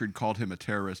says patron called him a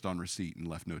terrorist on receipt and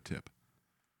left no tip.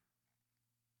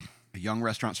 A young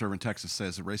restaurant server in Texas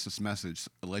says a racist message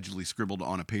allegedly scribbled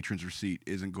on a patron's receipt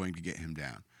isn't going to get him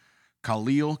down.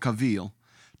 Khalil Kavil,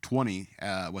 20,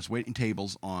 was waiting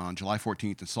tables on July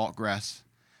 14th at Saltgrass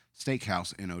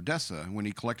Steakhouse in Odessa when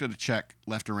he collected a check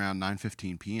left around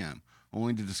 9:15 p.m.,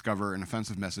 only to discover an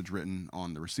offensive message written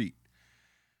on the receipt.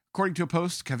 According to a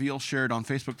post Kavil shared on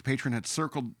Facebook, the patron had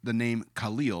circled the name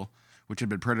Khalil, which had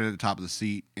been printed at the top of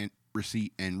the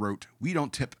receipt, and wrote, "We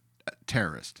don't tip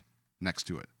terrorist," next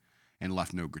to it, and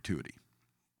left no gratuity.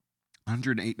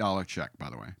 $108 check, by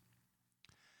the way.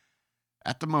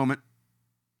 At the moment,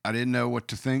 I didn't know what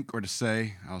to think or to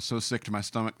say. I was so sick to my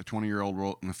stomach, the 20-year-old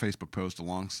wrote in a Facebook post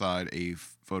alongside a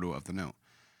photo of the note.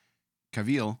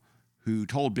 Kavil, who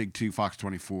told Big 2 Fox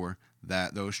 24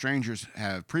 that those strangers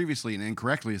have previously and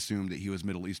incorrectly assumed that he was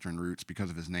Middle Eastern roots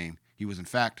because of his name, he was in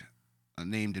fact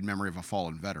named in memory of a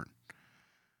fallen veteran.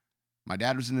 My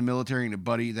dad was in the military, and a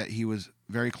buddy that he was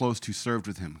very close to served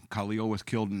with him. Khalil was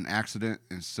killed in an accident,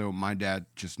 and so my dad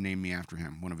just named me after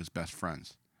him, one of his best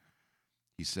friends,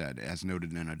 he said, as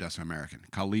noted in Odessa American.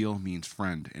 Khalil means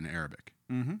friend in Arabic.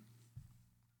 Mm-hmm.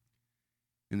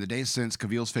 In the days since,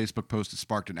 Kavil's Facebook post has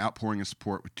sparked an outpouring of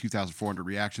support with 2,400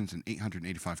 reactions and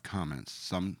 885 comments,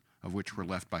 some of which were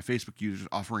left by Facebook users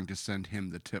offering to send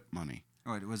him the tip money.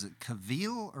 Oh, wait, was it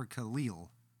Kavil or Khalil?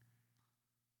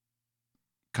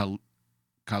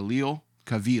 Kavil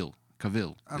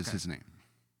is his name.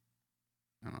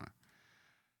 I don't know.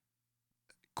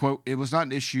 Quote, "It was not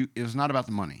an issue. It was not about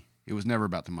the money. It was never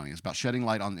about the money. It's about shedding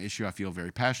light on the issue I feel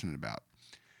very passionate about."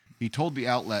 He told the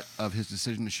outlet of his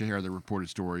decision to share the reported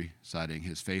story, citing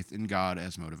his faith in God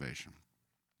as motivation.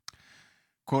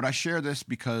 Quote, "I share this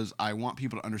because I want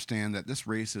people to understand that this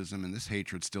racism and this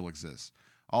hatred still exists.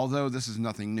 Although this is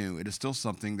nothing new, it is still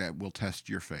something that will test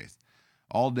your faith.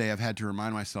 All day I've had to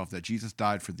remind myself that Jesus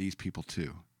died for these people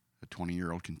too." The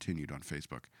 20-year-old continued on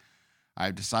Facebook. "I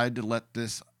have decided to let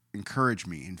this encourage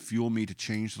me and fuel me to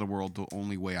change the world the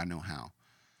only way I know how.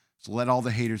 So let all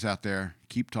the haters out there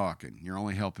keep talking. You're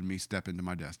only helping me step into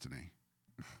my destiny."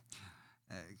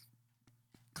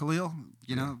 Khalil,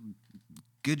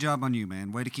 good job on you,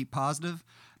 man. Way to keep positive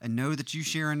and know that you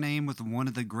share a name with one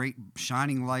of the great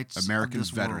shining lights American of this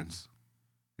veterans.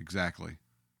 Exactly.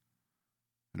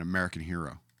 An American hero.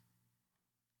 world.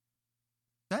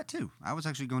 That too. I was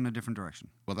actually going a different direction.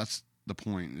 Well, that's the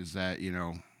point, is that,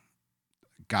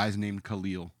 guys named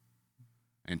Khalil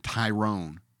and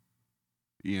Tyrone,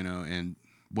 and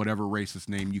whatever racist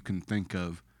name you can think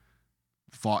of,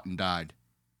 fought and died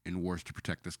in wars to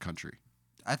protect this country.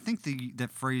 I think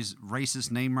that phrase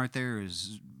 "racist name" right there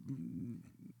is.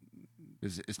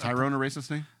 Is Tyrone a racist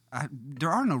name? There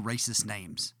are no racist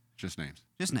names. Just names.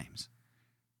 Just names.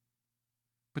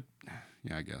 But,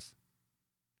 yeah, I guess.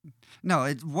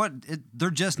 No, they're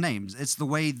just names. It's the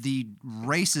way the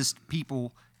racist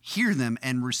people hear them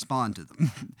and respond to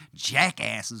them.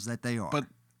 Jackasses that they are. But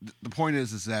the point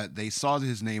is that they saw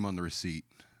his name on the receipt.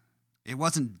 It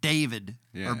wasn't David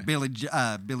or Billy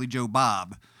Joe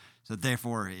Bob, so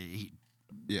therefore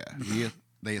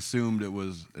they assumed it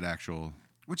was an actual.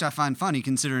 Which I find funny,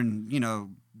 considering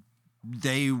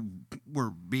they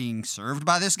were being served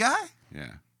by this guy.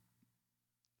 Yeah.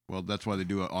 Well, that's why they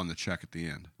do it on the check at the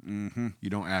end. Mm-hmm. You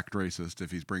don't act racist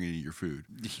if he's bringing you your food.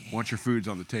 Once your food's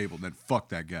on the table, then fuck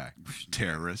that guy,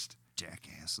 terrorist.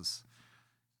 Jackasses.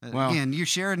 Well, Again, you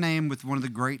share a name with one of the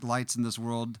great lights in this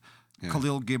world,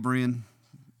 Khalil Gibran.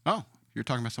 Oh, you're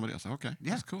talking about somebody else. Okay,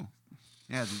 Yeah. that's cool.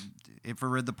 Yeah, ever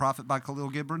read The Prophet by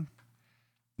Khalil Gibran?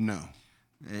 No.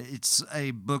 It's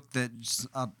a book that's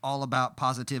all about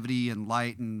positivity and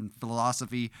light and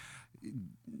philosophy.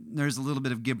 There's a little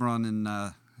bit of Gibran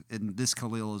in this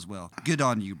Khalil as well. Good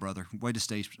on you, brother. Way to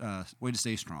stay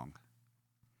strong.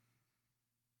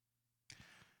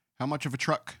 How much of a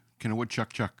truck can a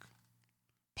woodchuck chuck?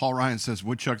 Paul Ryan says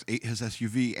woodchucks ate his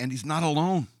SUV, and he's not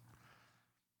alone.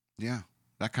 Yeah,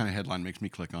 That kind of headline makes me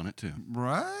click on it, too.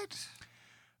 Right?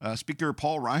 Speaker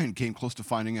Paul Ryan came close to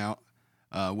finding out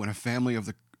when a family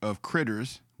of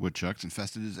critters, woodchucks,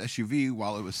 infested his SUV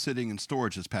while it was sitting in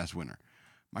storage this past winter.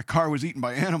 My car was eaten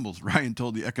by animals, Ryan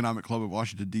told the Economic Club of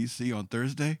Washington, D.C. on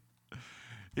Thursday.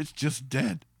 It's just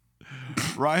dead.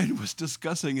 Ryan was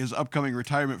discussing his upcoming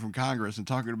retirement from Congress and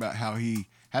talking about how he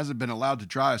hasn't been allowed to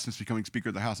drive since becoming Speaker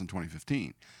of the House in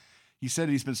 2015. He said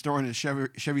he's been storing his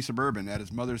Chevy Suburban at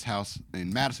his mother's house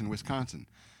in Madison, Wisconsin,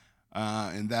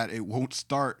 and that it won't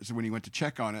start. So when he went to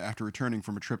check on it after returning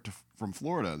from a trip from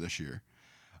Florida this year,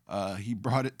 he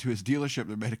brought it to his dealership.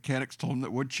 The mechanics told him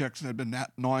that woodchucks had been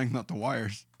gnawing at the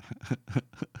wires.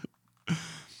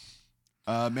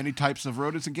 Many types of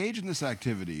rodents engage in this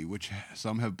activity, which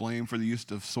some have blamed for the use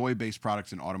of soy-based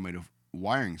products in automotive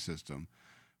wiring system,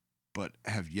 but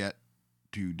have yet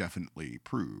to definitely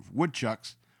prove.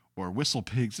 Woodchucks, or whistle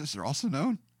pigs, as they're also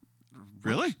known.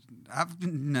 Really?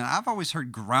 I've always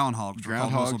heard groundhogs.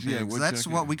 Groundhogs, yeah. That's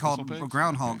what we called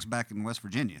groundhogs okay. back in West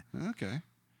Virginia. Okay.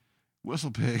 Whistle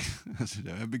pigs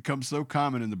have become so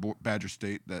common in the Badger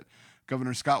State that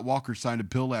Governor Scott Walker signed a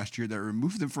bill last year that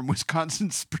removed them from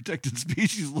Wisconsin's protected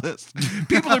species list.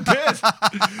 People are pissed.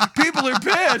 People are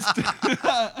pissed.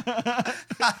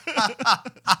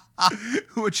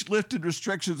 Which lifted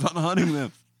restrictions on hunting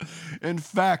them. In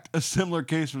fact, a similar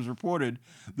case was reported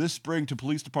this spring to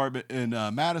police department in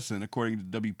Madison, according to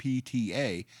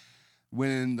WPTA,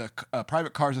 when the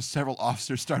private cars of several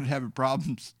officers started having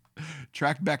problems.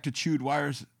 Tracked back to chewed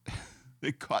wires,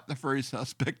 they caught the furry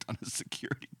suspect on a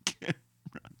security camera.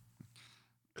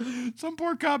 Some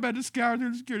poor cop had to scour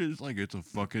through the security. It's like, it's a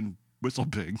fucking whistle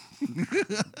pig.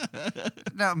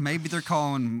 Now, maybe they're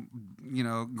calling,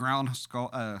 groundhogs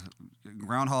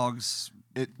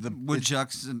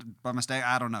woodchucks by mistake.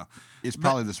 I don't know. It's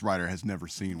probably this writer has never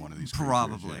seen one of these creatures.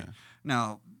 Probably. Yeah.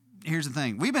 Now, here's the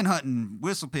thing. We've been hunting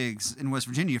whistle pigs in West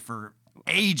Virginia for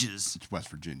ages. It's West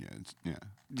Virginia.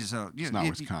 So, It's not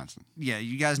Wisconsin. Yeah,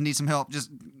 you guys need some help.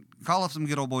 Just call up some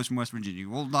good old boys from West Virginia.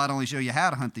 We'll not only show you how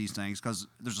to hunt these things, because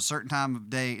there's a certain time of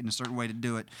day and a certain way to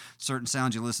do it, certain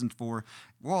sounds you listen for.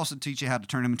 We'll also teach you how to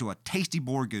turn them into a tasty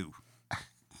borgoo.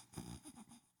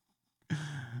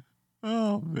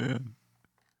 Oh, man.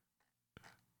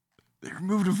 They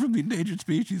removed them from the endangered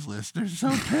species list. They're so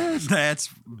pissed. That's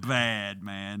bad,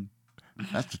 man.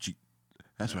 That's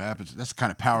what happens. That's the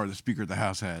kind of power the Speaker of the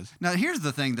House has. Now, here's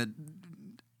the thing that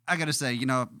I got to say,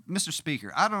 Mr.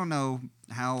 Speaker, I don't know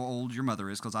how old your mother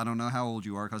is, because I don't know how old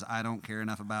you are, because I don't care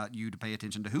enough about you to pay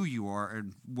attention to who you are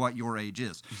and what your age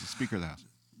is. He's the Speaker of the House.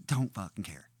 Don't fucking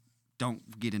care.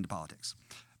 Don't get into politics.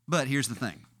 But here's the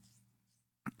thing.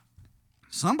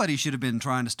 Somebody should have been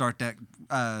trying to start that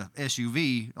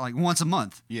SUV like once a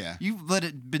month. Yeah. You've let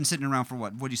it been sitting around for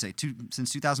what? What'd you say?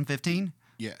 Since 2015?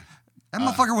 Yeah. That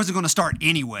motherfucker wasn't going to start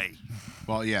anyway.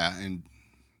 Well, yeah, and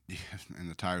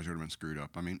the tires would have been screwed up.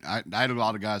 I mean, I had a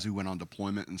lot of guys who went on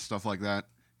deployment and stuff like that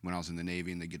when I was in the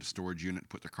Navy, and they get a storage unit,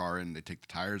 put their car in, they take the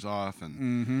tires off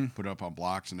and put it up on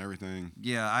blocks and everything.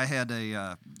 Yeah, I had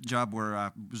a job where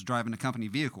I was driving a company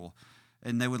vehicle,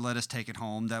 and they would let us take it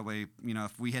home. That way,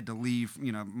 if we had to leave,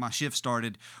 my shift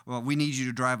started, well, we need you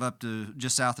to drive up to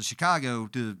just south of Chicago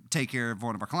to take care of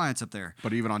one of our clients up there.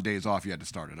 But even on days off, you had to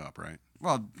start it up, right?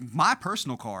 Well, my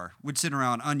personal car would sit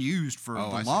around unused for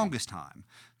the longest time.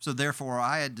 So therefore,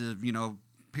 I had to,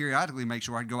 periodically make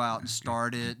sure I'd go out and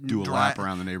start it. And do a lap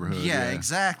around the neighborhood. Yeah,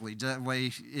 exactly. That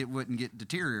way it wouldn't get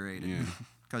deteriorated. Yeah.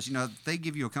 Because, they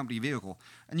give you a company vehicle,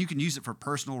 and you can use it for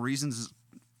personal reasons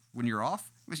when you're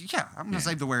off. Yeah, I'm going to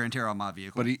save the wear and tear on my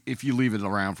vehicle. But if you leave it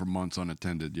around for months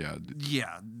unattended, yeah.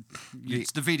 Yeah,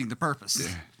 it's defeating the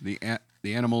purpose. The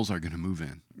animals are going to move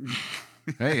in.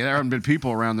 Hey, there haven't been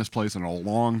people around this place in a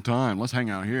long time. Let's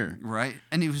hang out here. Right.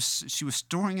 And she was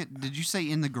storing it, did you say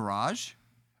in the garage?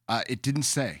 It didn't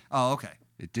say. Oh, okay.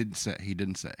 It didn't say. He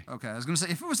didn't say. Okay, I was going to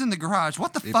say, if it was in the garage,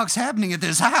 what the fuck's happening at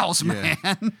this house, Yeah.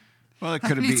 man? Well, it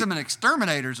could I be need some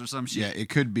exterminators or some shit. Yeah, it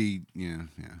could be. Yeah.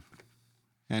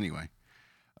 Anyway,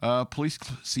 police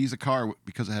seize a car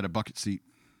because it had a bucket seat.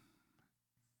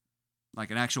 Like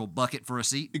an actual bucket for a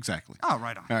seat? Exactly. Oh,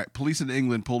 right on. All right. Police in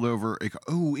England pulled over a car.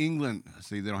 Oh, England.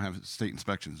 See, they don't have state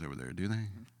inspections over there, do they?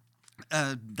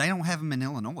 They don't have them in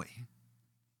Illinois.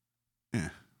 Yeah,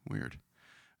 weird.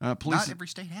 Police. Not every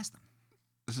state has them.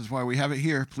 This is why we have it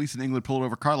here. Police in England pulled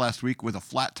over a car last week with a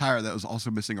flat tire that was also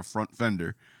missing a front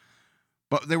fender.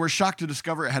 But they were shocked to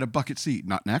discover it had a bucket seat.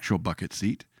 Not an actual bucket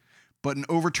seat, but an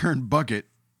overturned bucket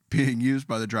being used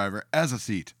by the driver as a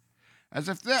seat. As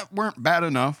if that weren't bad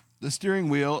enough, the steering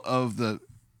wheel of the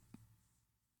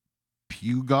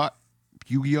Peugeot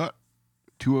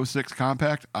 206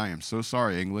 compact. I am so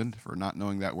sorry, England, for not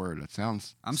knowing that word. It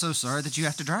sounds I'm so sorry that you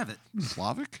have to drive it.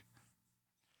 Slavic.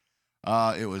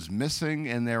 It was missing,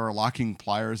 and they were locking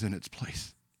pliers in its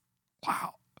place.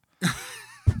 Wow.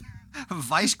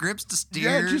 Vice grips to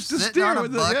steer, Just to sitting steer on a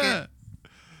with bucket. it.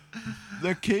 Yeah.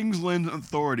 The Kingsland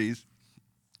authorities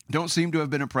don't seem to have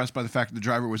been impressed by the fact that the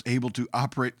driver was able to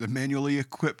operate the manual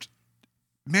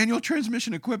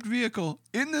transmission equipped vehicle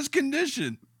in this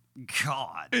condition,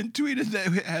 God. and tweeted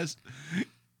that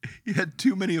he had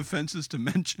too many offenses to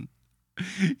mention.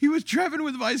 He was driving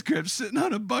with vice grips, sitting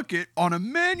on a bucket on a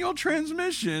manual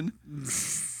transmission,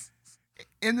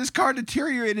 and this car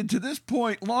deteriorated to this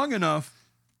point long enough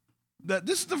that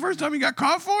this is the first time he got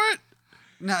caught for it.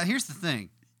 Now, here's the thing.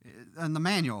 On the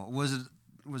manual, was it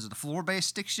a floor-based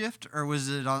stick shift, or was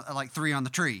it like 3 on the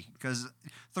tree? Because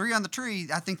 3 on the tree,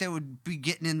 I think that would be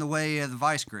getting in the way of the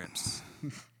vice grips.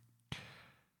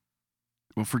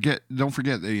 Well, don't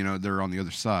forget that they're on the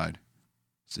other side,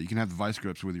 so you can have the vice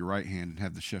grips with your right hand and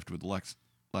have the shift with the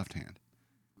left hand.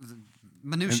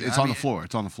 Minutia. And it's on the floor.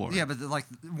 It's on the floor. Yeah, but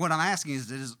what I'm asking is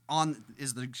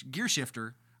the gear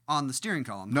shifter on the steering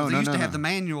column? No, they no, used no, to have no. the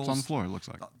manuals. It's on the floor. It looks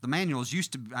like. The manuals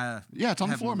used to. Yeah, it's on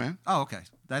the have floor, man. Oh, okay.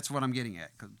 That's what I'm getting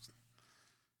at. 'Cause,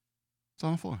 It's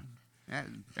on the floor. yeah,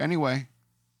 Anyway,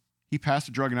 he passed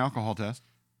a drug and alcohol test,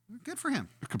 good for him.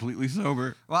 completely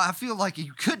sober. Well, I feel like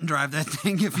you couldn't drive that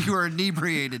thing if you were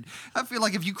inebriated. I feel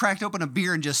like if you cracked open a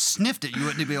beer and just sniffed it, you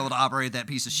wouldn't be able to operate that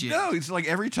piece of shit. No, it's like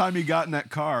every time he got in that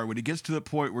car, when he gets to the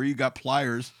point where you got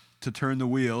pliers to turn the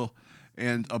wheel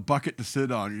and a bucket to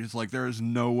sit on, you're just like, there is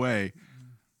no way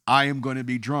I am going to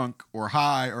be drunk or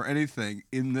high or anything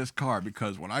in this car,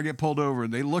 because when I get pulled over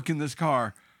and they look in this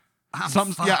car,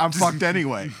 I'm fucked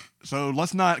anyway. So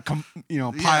let's not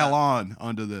pile on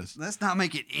onto this. Let's not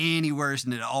make it any worse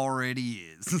than it already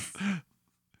is.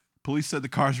 Police said the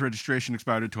car's registration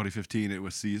expired in 2015. It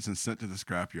was seized and sent to the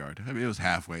scrapyard. I mean, it was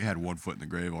halfway. It had 1 foot in the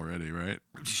grave already, right?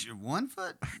 1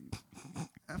 foot?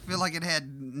 I feel like it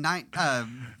had nine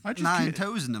can't-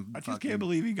 toes in the I just can't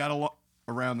believe he got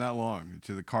around that long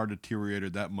until the car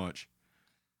deteriorated that much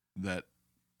that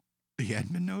he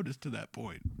hadn't been noticed to that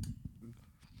point.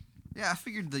 Yeah, I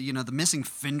figured the missing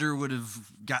fender would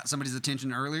have got somebody's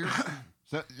attention earlier.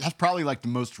 So that's probably like the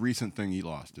most recent thing he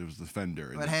lost. It was the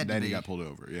fender. Well, it had to then he be. got pulled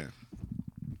over. Yeah.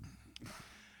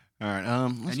 All right.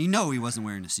 And he wasn't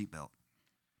wearing a seatbelt.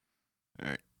 All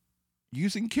right.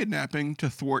 Using kidnapping to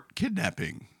thwart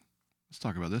kidnapping. Let's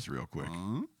talk about this real quick.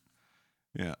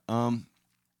 Yeah.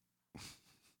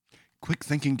 Quick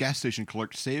thinking gas station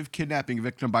clerk saved kidnapping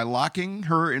victim by locking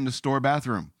her in the store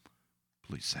bathroom.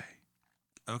 Police say.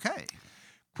 Okay.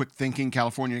 Quick thinking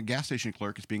California gas station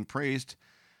clerk is being praised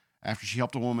after she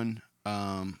helped a woman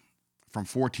from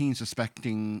 14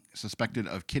 suspected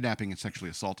of kidnapping and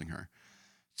sexually assaulting her.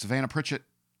 Savannah Pritchett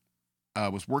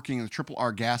was working in the Triple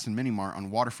R Gas and Mini Mart on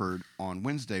Waterford on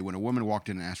Wednesday when a woman walked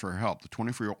in and asked for her help. The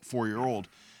 24-year-old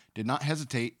did not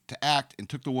hesitate to act and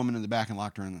took the woman in the back and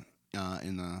locked her in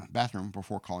the bathroom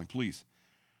before calling police.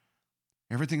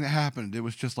 Everything that happened, it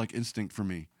was just like instinct for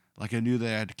me. Like I knew that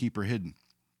I had to keep her hidden.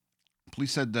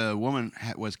 Police said the woman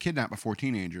was kidnapped by 4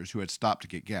 teenagers who had stopped to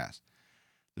get gas.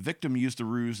 The victim used the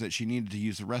ruse that she needed to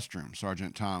use the restroom.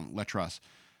 Sergeant Tom Letras,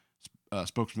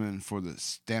 spokesman for the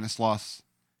Stanislaus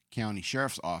County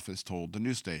Sheriff's Office, told the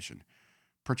news station.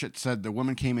 Pritchett said the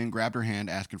woman came in, grabbed her hand,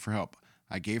 asking for help.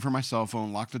 I gave her my cell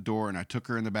phone, locked the door, and I took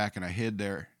her in the back and I hid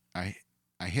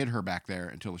her back there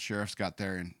until the sheriffs got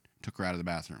there and took her out of the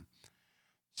bathroom.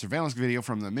 Surveillance video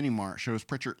from the Mini Mart shows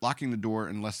Pritchett locking the door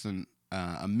in less than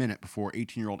a minute before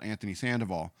 18-year-old Anthony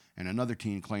Sandoval and another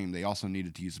teen claimed they also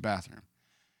needed to use the bathroom.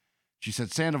 She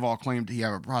said Sandoval claimed he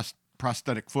had a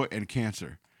prosthetic foot and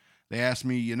cancer. They asked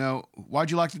me,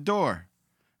 why'd you lock the door?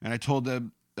 And I told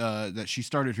them that she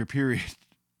started her period,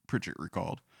 Pritchett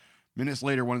recalled. Minutes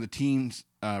later, one of the teens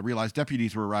realized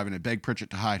deputies were arriving and begged Pritchett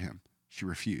to hide him. She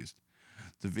refused.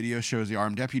 The video shows the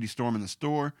armed deputy storming the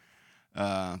store.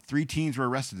 3 teens were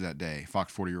arrested that day,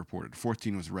 Fox 40 reported. 4th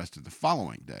teen was arrested the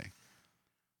following day.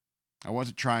 I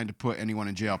wasn't trying to put anyone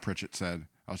in jail, Pritchett said.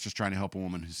 I was just trying to help a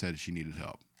woman who said she needed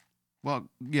help. Well,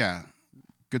 yeah,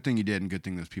 good thing you did and good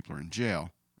thing those people are in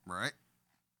jail. Right.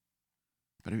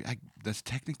 But that's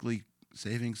technically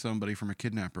saving somebody from a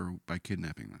kidnapper by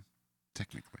kidnapping them.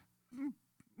 Technically.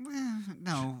 Well,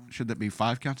 no. Should that be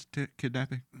 5 counts of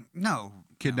kidnapping? No.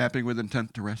 Kidnapping with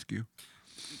intent to rescue?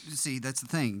 See, that's the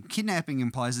thing. Kidnapping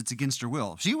implies it's against her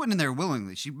will. She went in there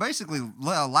willingly. She basically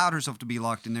allowed herself to be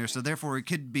locked in there, so therefore it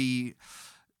could be,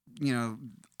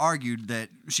 argued that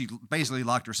she basically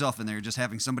locked herself in there, just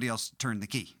having somebody else turn the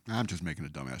key. I'm just making a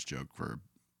dumbass joke for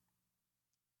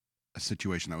a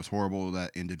situation that was horrible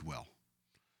that ended well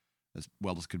as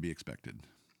could be expected.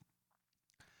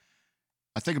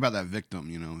 I think about that victim,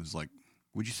 it's like,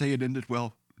 would you say it ended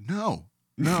well? No.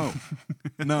 No.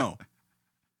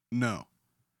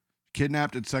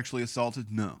 Kidnapped and sexually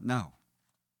assaulted? No. No.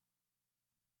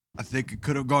 I think it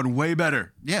could have gone way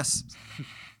better. Yes.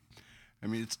 I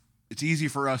mean, it's easy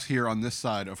for us here on this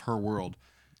side of her world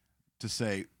to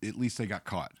say, at least they got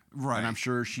caught. Right. And I'm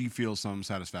sure she feels some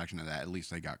satisfaction in that. At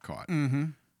least they got caught. Mm-hmm.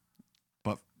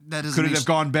 But that could it have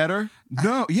gone better?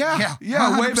 No. Yeah, way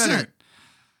 100%. better.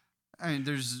 I mean,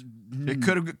 there's... It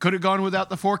could have gone without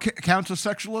the 4 counts of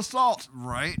sexual assault.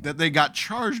 Right. That they got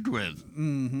charged with.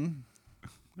 Mm-hmm.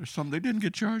 There's some they didn't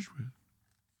get charged with.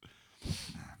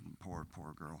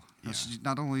 Poor girl. Yeah. She's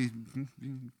not only...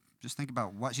 Just think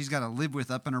about what she's got to live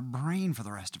with up in her brain for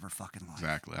the rest of her fucking life.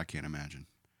 Exactly. I can't imagine.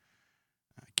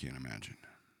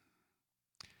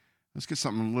 Let's get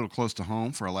something a little close to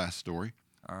home for our last story.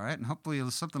 All right, and hopefully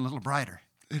it's something a little brighter.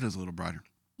 It is a little brighter.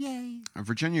 Yay. A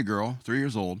Virginia girl, 3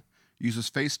 years old, uses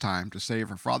FaceTime to save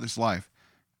her father's life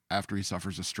after he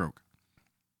suffers a stroke.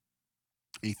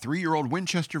 A 3-year-old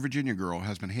Winchester, Virginia girl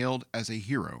has been hailed as a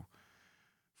hero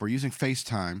for using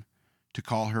FaceTime to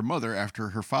call her mother after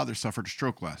her father suffered a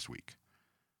stroke last week.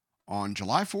 On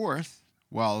July 4th,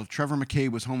 while Trevor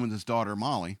McCabe was home with his daughter,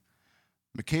 Molly,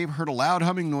 McCabe heard a loud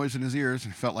humming noise in his ears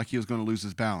and felt like he was going to lose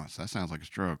his balance. That sounds like a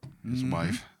stroke. His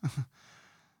wife,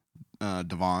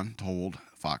 Devon, told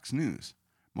Fox News.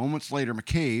 Moments later,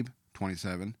 McCabe,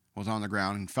 27, was on the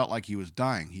ground and felt like he was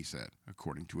dying, he said,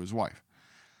 according to his wife.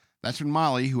 That's when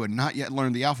Molly, who had not yet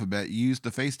learned the alphabet, used the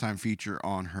FaceTime feature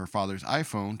on her father's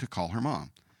iPhone to call her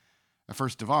mom. At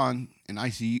first, Devon, an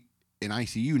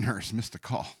ICU nurse, missed the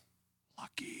call.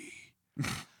 Lucky.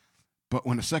 But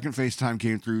when a second FaceTime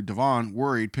came through, Devon,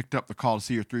 worried, picked up the call to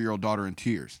see her 3-year-old daughter in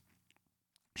tears.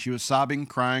 She was sobbing,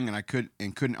 crying,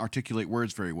 and couldn't articulate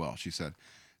words very well, she said.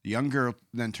 The young girl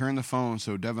then turned the phone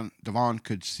so Devon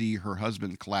could see her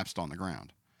husband collapsed on the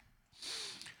ground.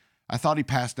 I thought he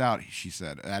passed out, she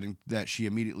said, adding that she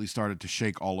immediately started to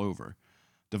shake all over.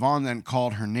 Devon then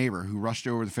called her neighbor, who rushed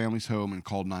over the family's home and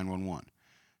called 911.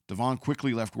 Devon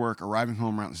quickly left work, arriving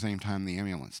home around the same time the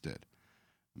ambulance did.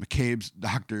 McCabe's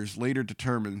doctors later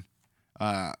determined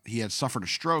he had suffered a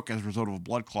stroke as a result of a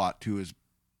blood clot to his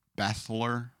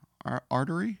basilar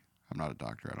artery. I'm not a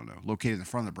doctor, I don't know. Located in the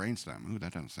front of the brainstem. Ooh,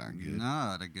 that doesn't sound good.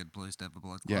 Not a good place to have a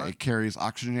blood clot. Yeah, it carries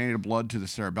oxygenated blood to the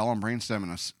cerebellum, brainstem,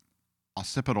 and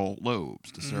occipital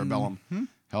lobes. The cerebellum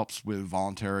helps with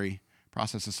voluntary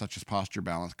processes such as posture,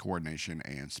 balance, coordination,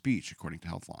 and speech, according to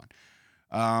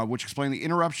Healthline, which explain the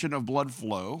interruption of blood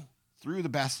flow through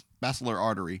the basilar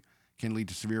artery can lead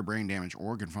to severe brain damage,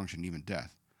 organ function, and even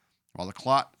death. While the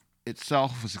clot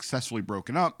itself was successfully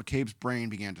broken up, McCabe's brain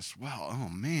began to swell. Oh,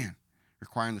 man.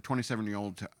 Requiring the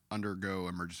 27-year-old to undergo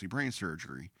emergency brain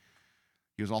surgery.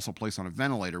 He was also placed on a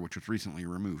ventilator, which was recently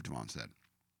removed, Devon said.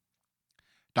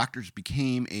 Doctors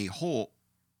blame a hole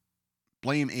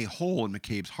in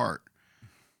McCabe's heart,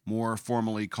 more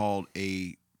formally called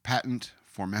a patent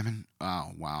foramen.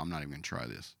 Oh, wow, I'm not even going to try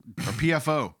this. Or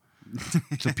PFO.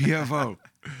 It's a PFO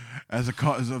as a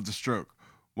cause of the stroke.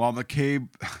 While McCabe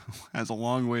has a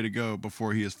long way to go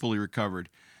before he is fully recovered,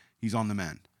 he's on the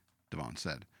mend, Devon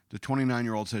said. The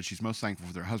 29-year-old said she's most thankful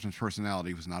for their husband's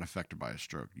personality was not affected by a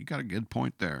stroke. You got a good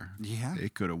point there. Yeah.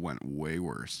 It could have went way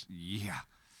worse. Yeah.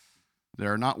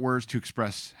 There are not words to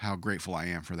express how grateful I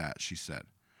am for that, she said.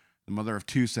 The mother of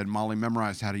 2 said Molly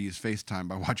memorized how to use FaceTime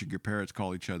by watching her parents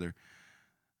call each other,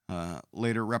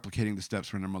 later replicating the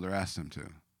steps when their mother asked them to.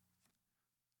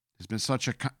 There's been such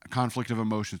a conflict of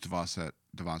emotions, Devon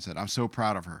said. I'm so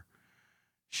proud of her.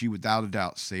 She, without a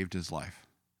doubt, saved his life.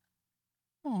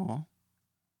 Aw.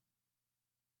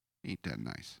 Ain't that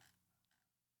nice?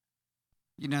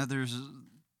 You know, there's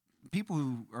people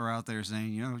who are out there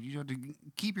saying, you have to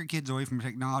keep your kids away from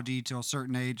technology till a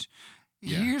certain age.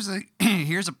 Yeah.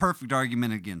 Here's a perfect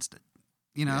argument against it.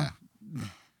 Yeah.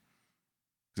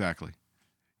 Exactly.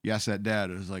 Yes, that dad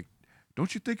is like,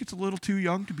 don't you think it's a little too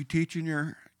young to be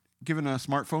giving a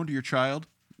smartphone to your child?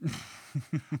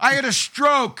 I had a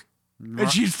stroke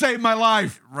and she saved my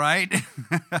life. Right?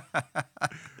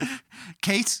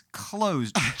 Case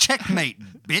closed. Checkmate,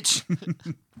 bitch.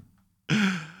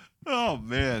 Oh,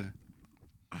 man.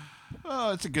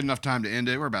 Oh, it's a good enough time to end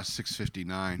it. We're about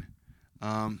 6:59.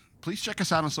 Please check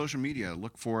us out on social media.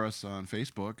 Look for us on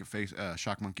Facebook,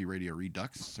 Shock Monkey Radio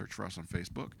Redux. Search for us on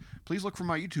Facebook. Please look for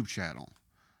my YouTube channel.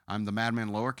 I'm the Madman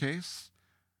lowercase.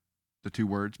 The 2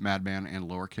 words, Madman and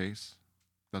lowercase.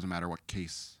 Doesn't matter what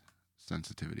case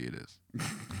sensitivity it is.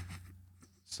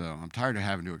 So I'm tired of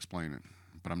having to explain it,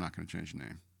 but I'm not going to change the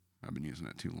name. I've been using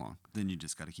it too long. Then you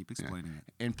just got to keep explaining it.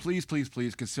 And please, please,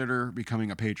 please consider becoming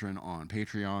a patron on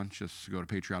Patreon. Just go to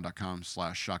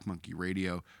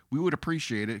patreon.com/shockmonkeyradio. We would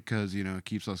appreciate it because, it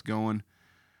keeps us going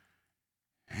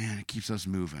and it keeps us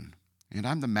moving. And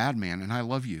I'm the Madman, and I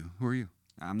love you. Who are you?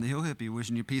 I'm the Hill Hippie,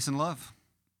 wishing you peace and love.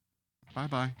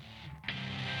 Bye-bye.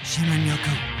 Shinran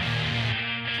Yoku.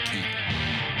 Keep